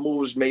bust their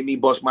moves made me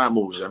bust my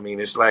moves. I mean,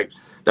 it's like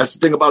that's the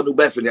thing about New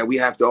Bedford that we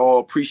have to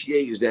all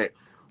appreciate, is that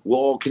we're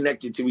all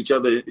connected to each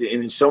other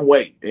in some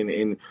way,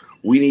 and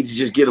we need to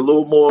just put a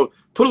little more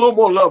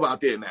love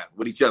out there now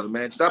with each other,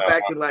 man. Stop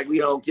acting like we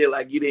don't care,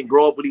 like you didn't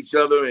grow up with each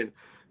other, and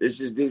it's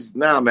just this.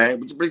 Nah,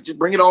 man, just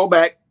bring it all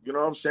back. You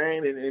know what I'm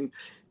saying? And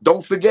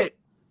don't forget.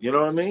 You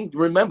know what I mean?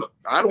 Remember,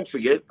 I don't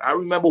forget. I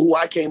remember who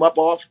I came up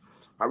off.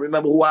 I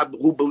remember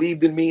who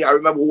believed in me. I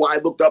remember who I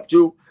looked up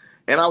to,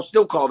 and I'll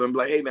still call them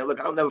like, "Hey, man,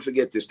 look, I'll never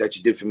forget this that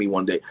you did for me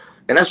one day."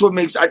 And that's what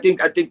makes I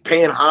think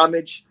paying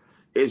homage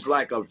is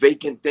like a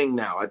vacant thing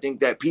now. I think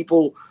that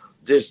people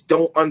just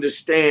don't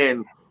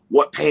understand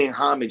what paying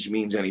homage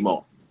means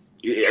anymore.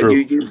 Do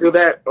you feel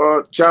that,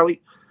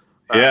 Charlie?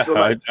 Yeah,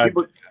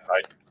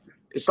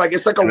 it's like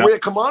a rare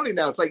commodity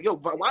now. It's like, yo,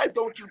 but why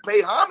don't you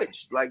pay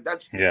homage? Like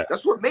that's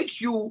what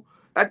makes you.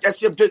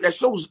 That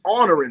shows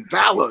honor and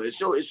valor. It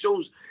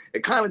shows.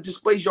 It kind of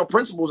displays your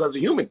principles as a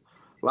human.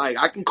 Like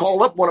I can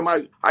call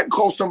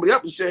somebody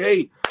up and say,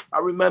 hey, I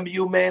remember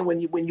you, man, when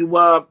you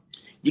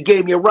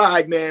gave me a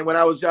ride, man, when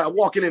I was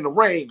walking in the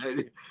rain,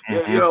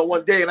 you know,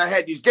 one day, and I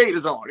had these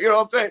gaiters on. You know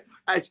what I'm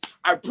saying?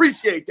 I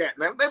appreciate that,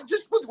 man.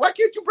 Why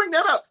can't you bring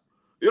that up?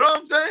 You know what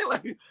I'm saying?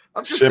 Like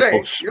I'm just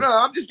saying. You know,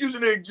 I'm just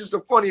using just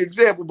a funny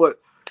example, but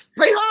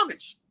pay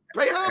homage.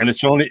 And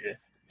it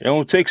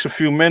only takes a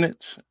few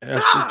minutes.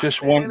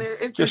 Just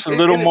a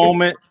little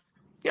moment.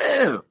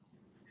 Yeah.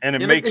 And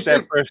it makes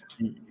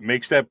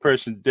that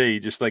person's day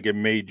just like it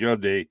made your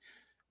day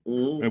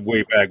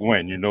way back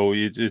when. You know,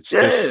 it's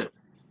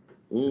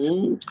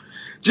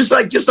just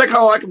like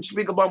how I can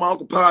speak about my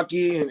Uncle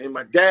Pocky and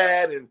my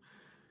dad and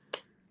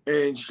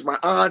my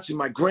aunts and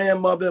my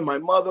grandmother and my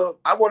mother.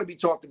 I want to be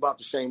talked about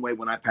the same way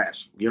when I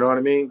pass. You know what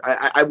I mean?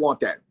 I want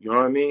that. You know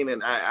what I mean?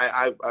 And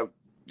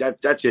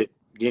that's it.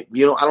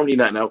 You know, I don't need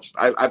nothing else.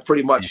 I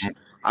pretty much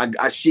I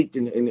seeked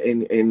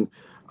and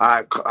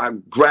I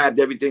grabbed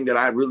everything that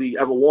I really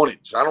ever wanted.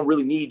 So I don't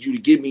really need you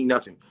to give me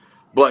nothing.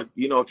 But,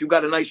 you know, if you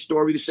got a nice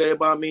story to say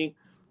about me,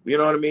 you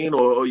know what I mean?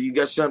 Or you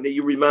got something that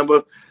you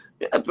remember,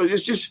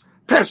 it's just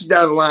pass it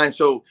down the line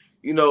so,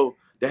 you know,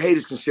 the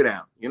haters can sit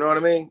down. You know what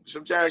I mean?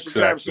 Sometimes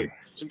the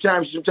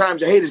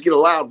haters get a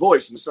loud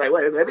voice and say,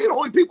 wait, they're the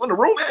only people in the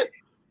room, man.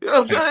 You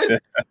know what I'm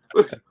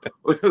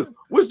saying?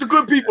 Where's the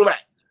good people at?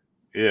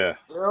 Yeah.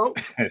 You know?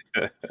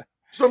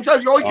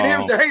 Sometimes all you can hear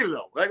is the hater,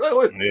 though. Like,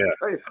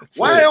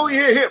 why I only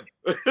hear him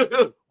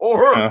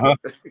or her?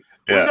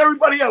 Where's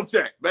everybody else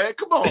at, man?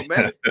 Come on,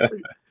 man.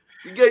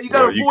 You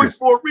got a voice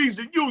for a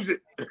reason. Use it.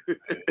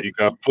 You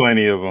got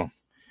plenty of them.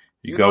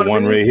 You got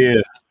one right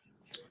here.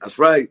 That's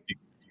right.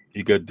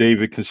 You got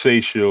David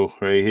Consatio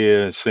right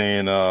here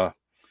saying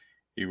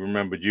he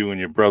remembered you and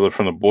your brother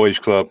from the Boys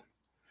Club.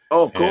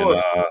 Oh, of course.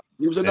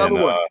 He was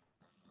another one.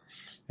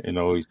 You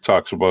know, he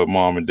talks about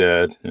mom and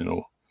dad, you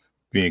know,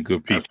 being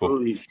good people.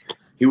 Absolutely.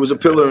 He was a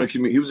pillar in the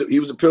community. He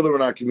was a pillar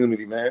in our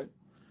community, man.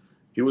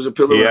 He was a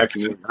pillar in our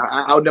community.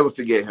 I'll never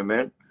forget him,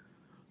 man.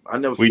 I'll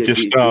never forget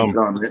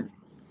him.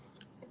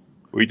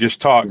 We just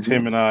talked,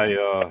 him and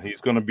I. He's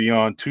going to be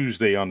on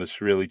Tuesday on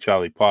this Really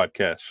Charlie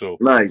podcast. So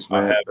nice,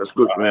 man. That's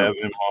good. I have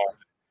him on.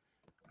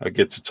 I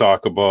get to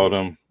talk about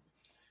him.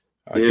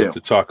 I get to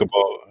talk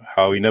about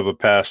how he never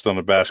passed on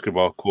the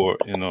basketball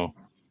court, you know,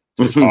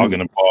 just hogging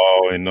the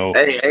ball, you know.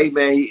 Hey,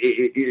 man,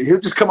 he'll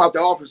just come out the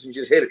office and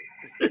just hit it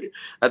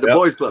at the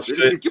Boys Club.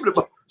 Just give it a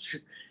ball.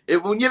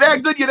 When you're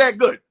that good, you're that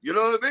good. You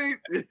know what I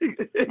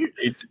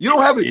mean? You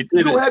don't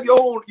have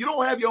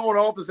your own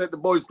office at the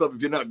Boys Club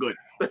if you're not good.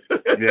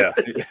 Yeah.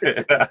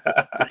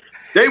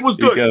 They was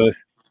good.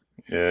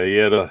 He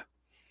had a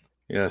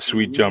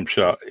sweet jump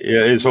shot.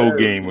 Yeah, his whole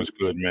game was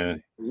good,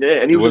 man.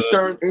 Yeah, and he was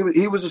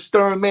a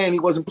stern man. He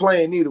wasn't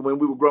playing either when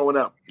we were growing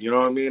up. You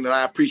know what I mean? And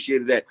I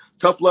appreciated that.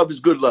 Tough love is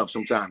good love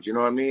sometimes. You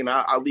know what I mean?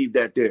 I'll leave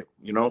that there.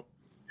 You know?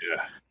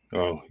 Yeah.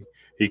 Oh,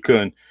 he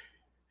couldn't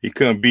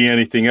be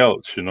anything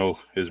else. You know,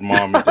 his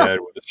mom and dad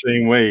were the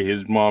same way.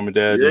 His mom and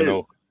dad, you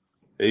know,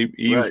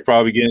 he was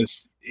probably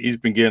he's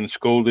been getting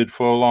scolded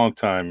for a long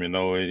time. You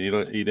know,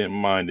 and he didn't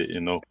mind it.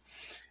 You know,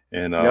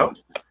 and in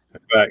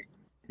fact.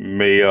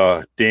 May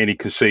Danny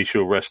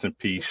Consatio rest in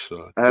peace.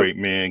 Great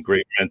man,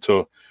 great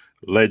mentor,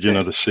 legend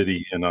of the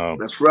city. And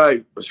That's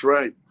right.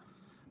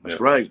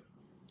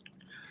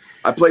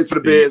 I played for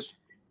the Bears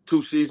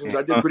 2 seasons.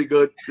 I did pretty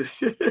good.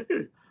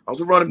 I was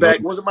a running back.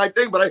 It wasn't my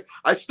thing, but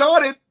I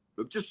started.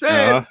 I'm just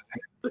saying.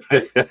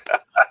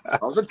 I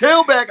was a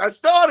tailback. I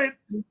started.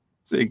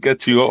 So it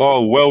got you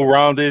all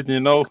well-rounded,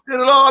 you know. Did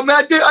it all,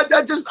 man.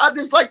 I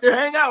just like to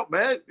hang out,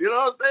 man. You know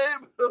what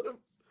I'm saying?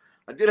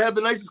 I did have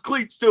the nicest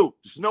cleats too.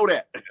 Just know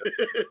that.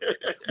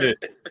 It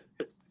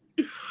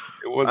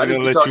wasn't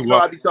gonna let you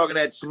walk. I be talking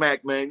that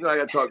smack, man. You know I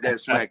gotta talk that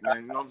smack,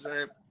 man. You know what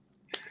I'm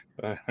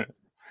saying?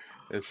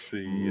 Let's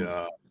see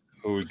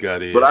who we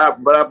got here. But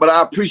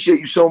I appreciate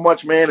you so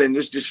much, man. And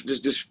this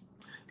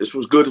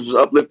was good. This was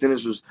uplifting.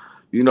 This was,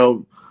 you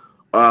know,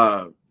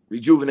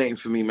 rejuvenating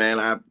for me, man.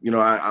 I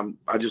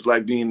just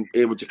like being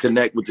able to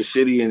connect with the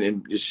city,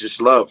 and it's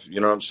just love.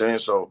 You know what I'm saying?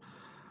 So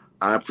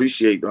I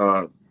appreciate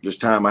this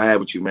time I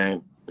had with you,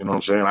 man. You know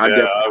what I'm saying?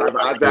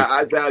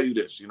 I value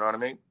this. You know what I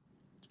mean?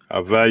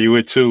 I value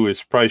it too.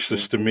 It's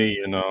priceless to me,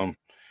 and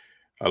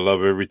I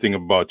love everything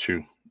about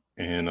you.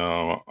 And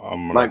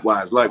I'm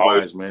likewise,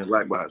 man.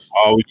 Likewise.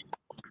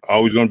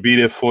 Always gonna be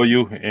there for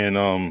you.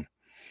 And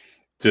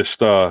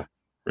just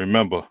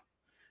remember,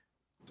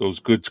 those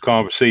good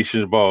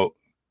conversations about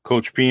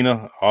Coach Pina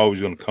are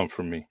always gonna come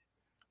from me.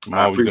 I'm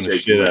always gonna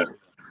share that.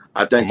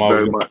 I thank you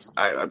very much.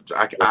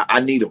 I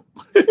need them.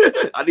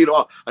 I need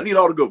all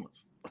the good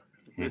ones.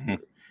 Mm-hmm.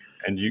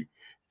 And you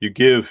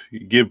give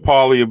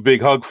Paulie a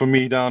big hug for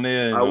me down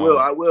there. And, I will.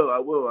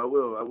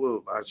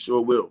 I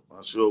sure will.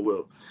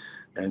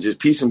 And just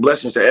peace and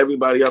blessings to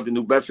everybody up in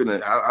New Bedford.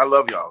 And I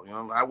love y'all. You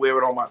know, I wear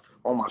it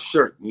on my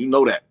shirt. You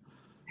know that.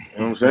 You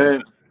know what I'm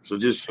saying? So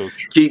just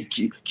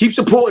keep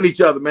supporting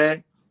each other,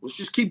 man. Let's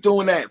just keep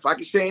doing that. If I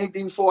can say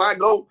anything before I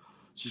go,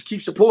 just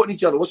keep supporting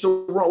each other. What's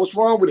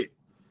wrong with it?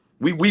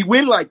 We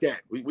win like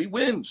that. We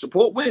win.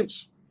 Support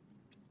wins.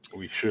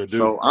 We sure do.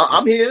 So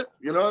I'm here.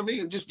 You know what I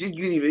mean? Just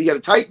you got to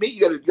type me.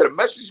 You got to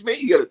message me.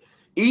 You got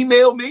to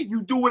email me.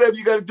 You do whatever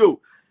you got to do.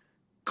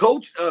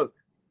 Coach,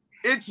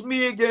 it's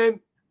me again,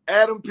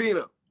 Adam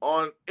Pina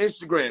on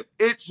Instagram.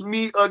 It's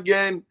me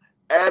again,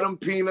 Adam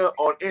Pina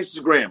on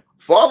Instagram.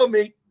 Follow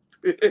me.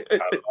 I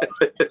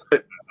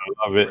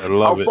love it.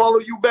 I'll follow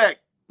you back.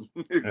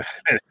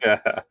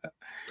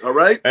 All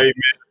right. Hey man,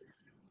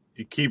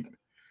 you keep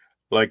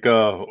like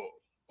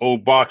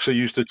old boxer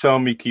used to tell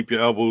me, keep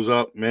your elbows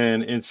up,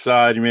 man.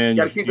 Inside, man.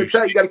 You gotta keep it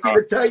tight. You gotta keep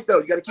it tight, though.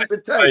 You gotta keep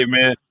it tight,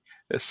 man.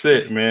 That's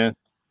it, man.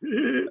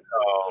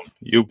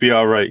 You'll be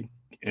all right.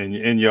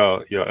 And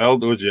your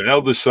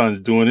eldest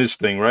son's doing his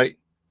thing, right?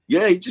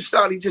 Yeah, he just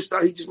made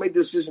the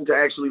decision to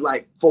actually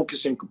like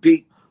focus and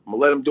compete. I'm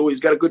gonna let him do it.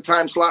 He's got a good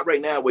time slot right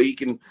now where he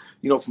can,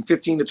 from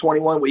 15 to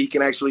 21, where he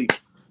can actually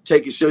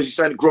take it serious. He's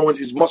starting to grow.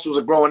 His muscles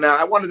are growing now.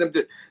 I wanted him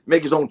to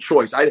make his own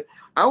choice. I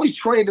always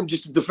trained him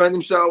just to defend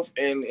himself,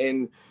 and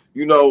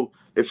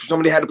if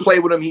somebody had to play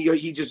with him,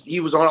 he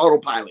was on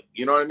autopilot.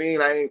 You know what I mean?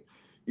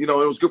 It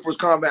was good for his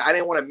combat. I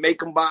didn't want to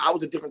make him box. I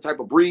was a different type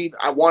of breed.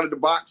 I wanted to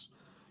box.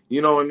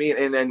 You know what I mean?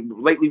 And then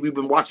lately we've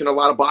been watching a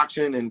lot of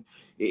boxing, and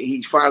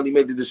he finally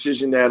made the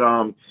decision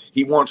that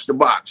he wants to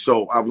box.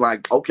 So I'm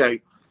like,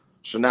 okay.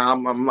 So now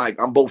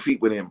I'm both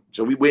feet with him.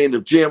 So we're in the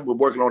gym. We're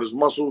working on his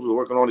muscles. We're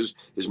working on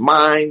his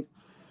mind.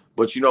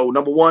 But,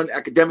 number one,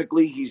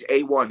 academically, he's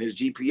A1. His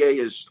GPA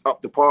is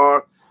up to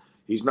par.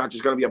 He's not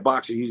just going to be a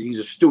boxer. He's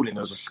a student.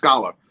 He's a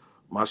scholar.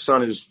 My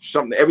son is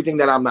everything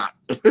that I'm not.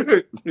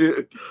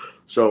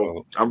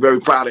 So I'm very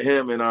proud of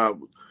him,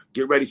 and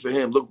get ready for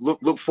him.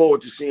 Look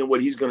forward to seeing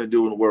what he's going to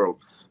do in the world,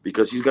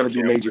 because he's going to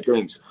do major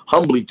things.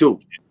 Humbly, too.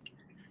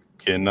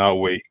 Cannot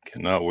wait.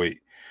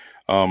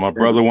 My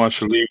brother wants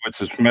to leave with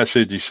this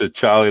message. He said,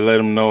 Charlie, let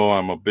him know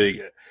I'm a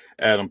big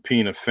Adam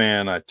Pina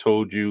fan. I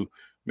told you,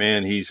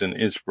 man, he's an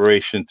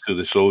inspiration to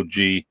this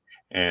OG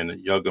and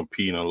Young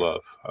Pina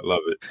love. I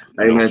love it.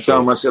 Hey, man, tell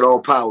him I said all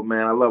power,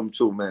 man. I love him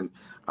too, man.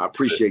 I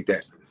appreciate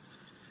that.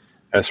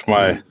 That's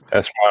my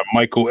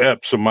Michael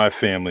Epps of my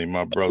family,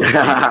 my brother.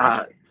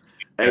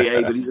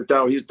 Hey, but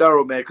he's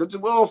thorough, man. Cause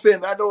we're all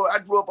family. I know I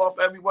grew up off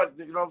everyone.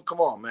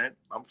 Come on, man.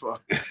 I'm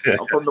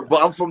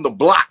from the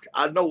block.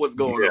 I know what's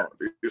going on.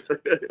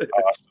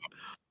 Awesome.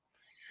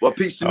 Well,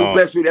 peace to New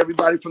Bedford.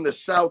 Everybody from the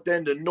south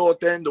end, the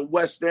north end, the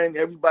west end.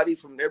 Everybody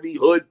from every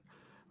hood.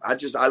 I've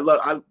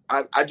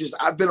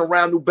been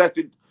around New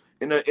Bedford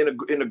in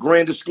the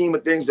grander scheme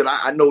of things that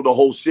I know the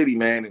whole city,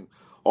 man, and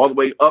all the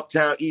way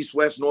uptown, east,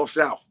 west, north,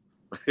 south.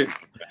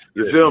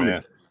 You feel me?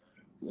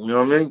 You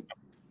know what I mean?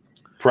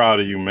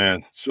 Proud of you,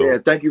 man. So, yeah,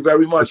 thank you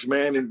very much,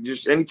 man. And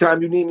just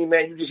anytime you need me,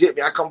 man, you just hit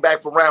me. I come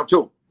back for round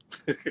 2.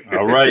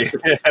 All right.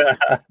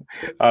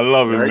 I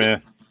love it,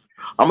 man.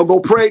 I'm going to go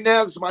pray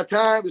now. It's my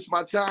time. It's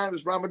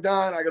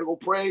Ramadan. I got to go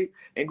pray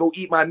and go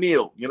eat my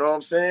meal. You know what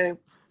I'm saying?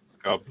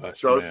 God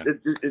bless you, man.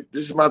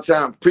 This is my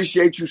time.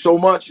 Appreciate you so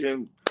much,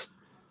 and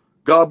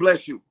God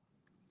bless you.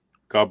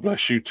 God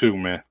bless you too,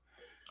 man.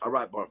 All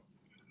right, bro.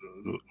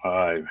 All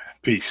right, man.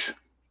 Peace.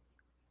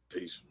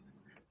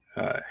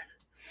 All right.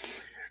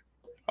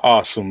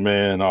 Awesome,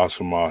 man.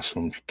 Awesome.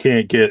 You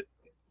can't get,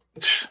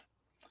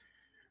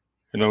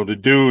 the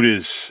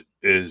dude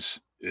is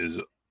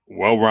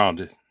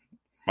well-rounded.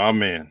 My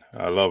man.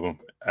 I love him.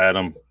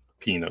 Adam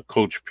Pina,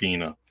 Coach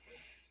Pina,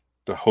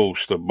 the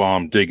host of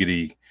Bomb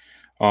Diggity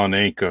on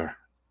Anchor.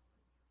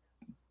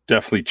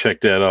 Definitely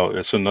check that out.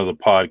 That's another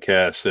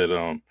podcast that,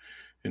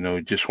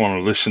 you just want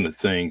to listen to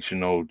things,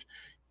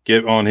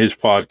 get on his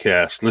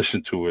podcast,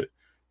 listen to it.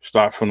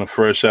 Start from the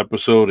first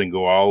episode and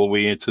go all the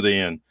way into the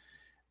end.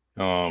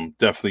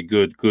 Definitely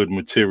good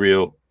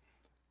material,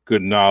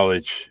 good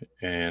knowledge,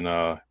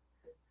 and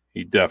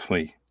he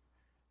definitely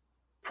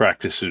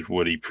practices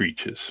what he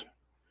preaches.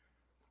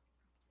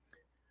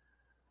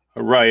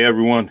 All right,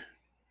 everyone.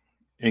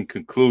 In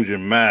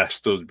conclusion,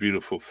 mask those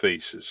beautiful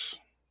faces.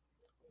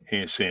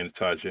 Hand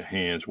sanitize your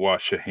hands.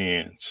 Wash your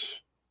hands.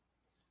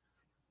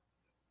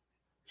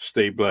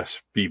 Stay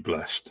blessed. Be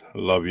blessed. I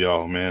love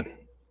y'all, man.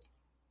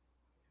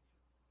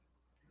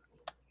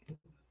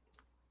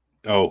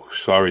 Oh,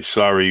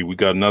 sorry. We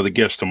got another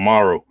guest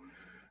tomorrow.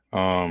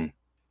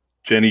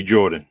 Jenny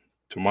Jordan,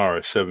 tomorrow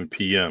at 7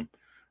 p.m.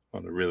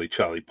 on the Really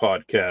Charlie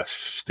podcast.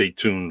 Stay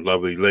tuned,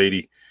 lovely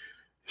lady.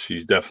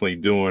 She's definitely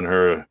doing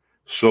her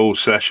soul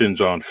sessions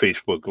on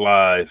Facebook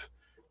Live.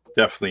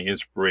 Definitely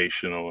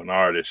inspirational, an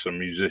artist, a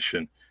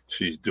musician.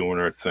 She's doing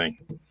her thing.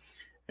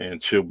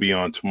 And she'll be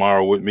on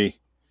tomorrow with me.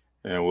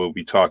 And we'll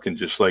be talking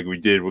just like we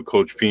did with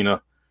Coach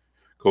Pina.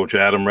 Coach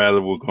Adam,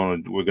 rather, we're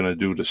gonna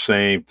do the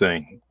same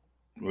thing.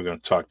 We're going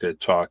to talk that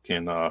talk,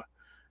 and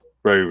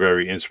very,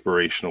 very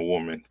inspirational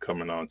woman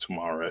coming on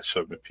tomorrow at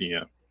 7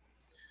 p.m.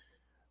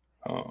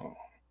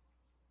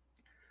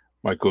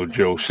 Michael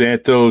Joe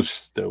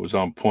Santos, that was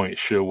on point.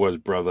 Sure was,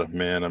 brother.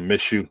 Man, I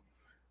miss you.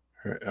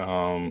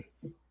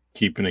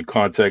 keeping in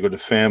contact with the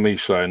family.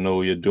 So I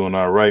know you're doing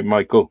all right,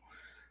 Michael.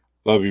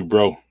 Love you,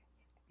 bro.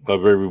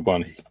 Love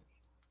everybody.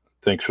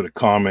 Thanks for the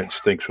comments.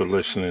 Thanks for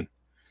listening.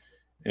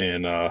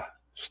 And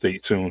stay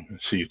tuned.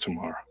 See you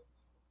tomorrow.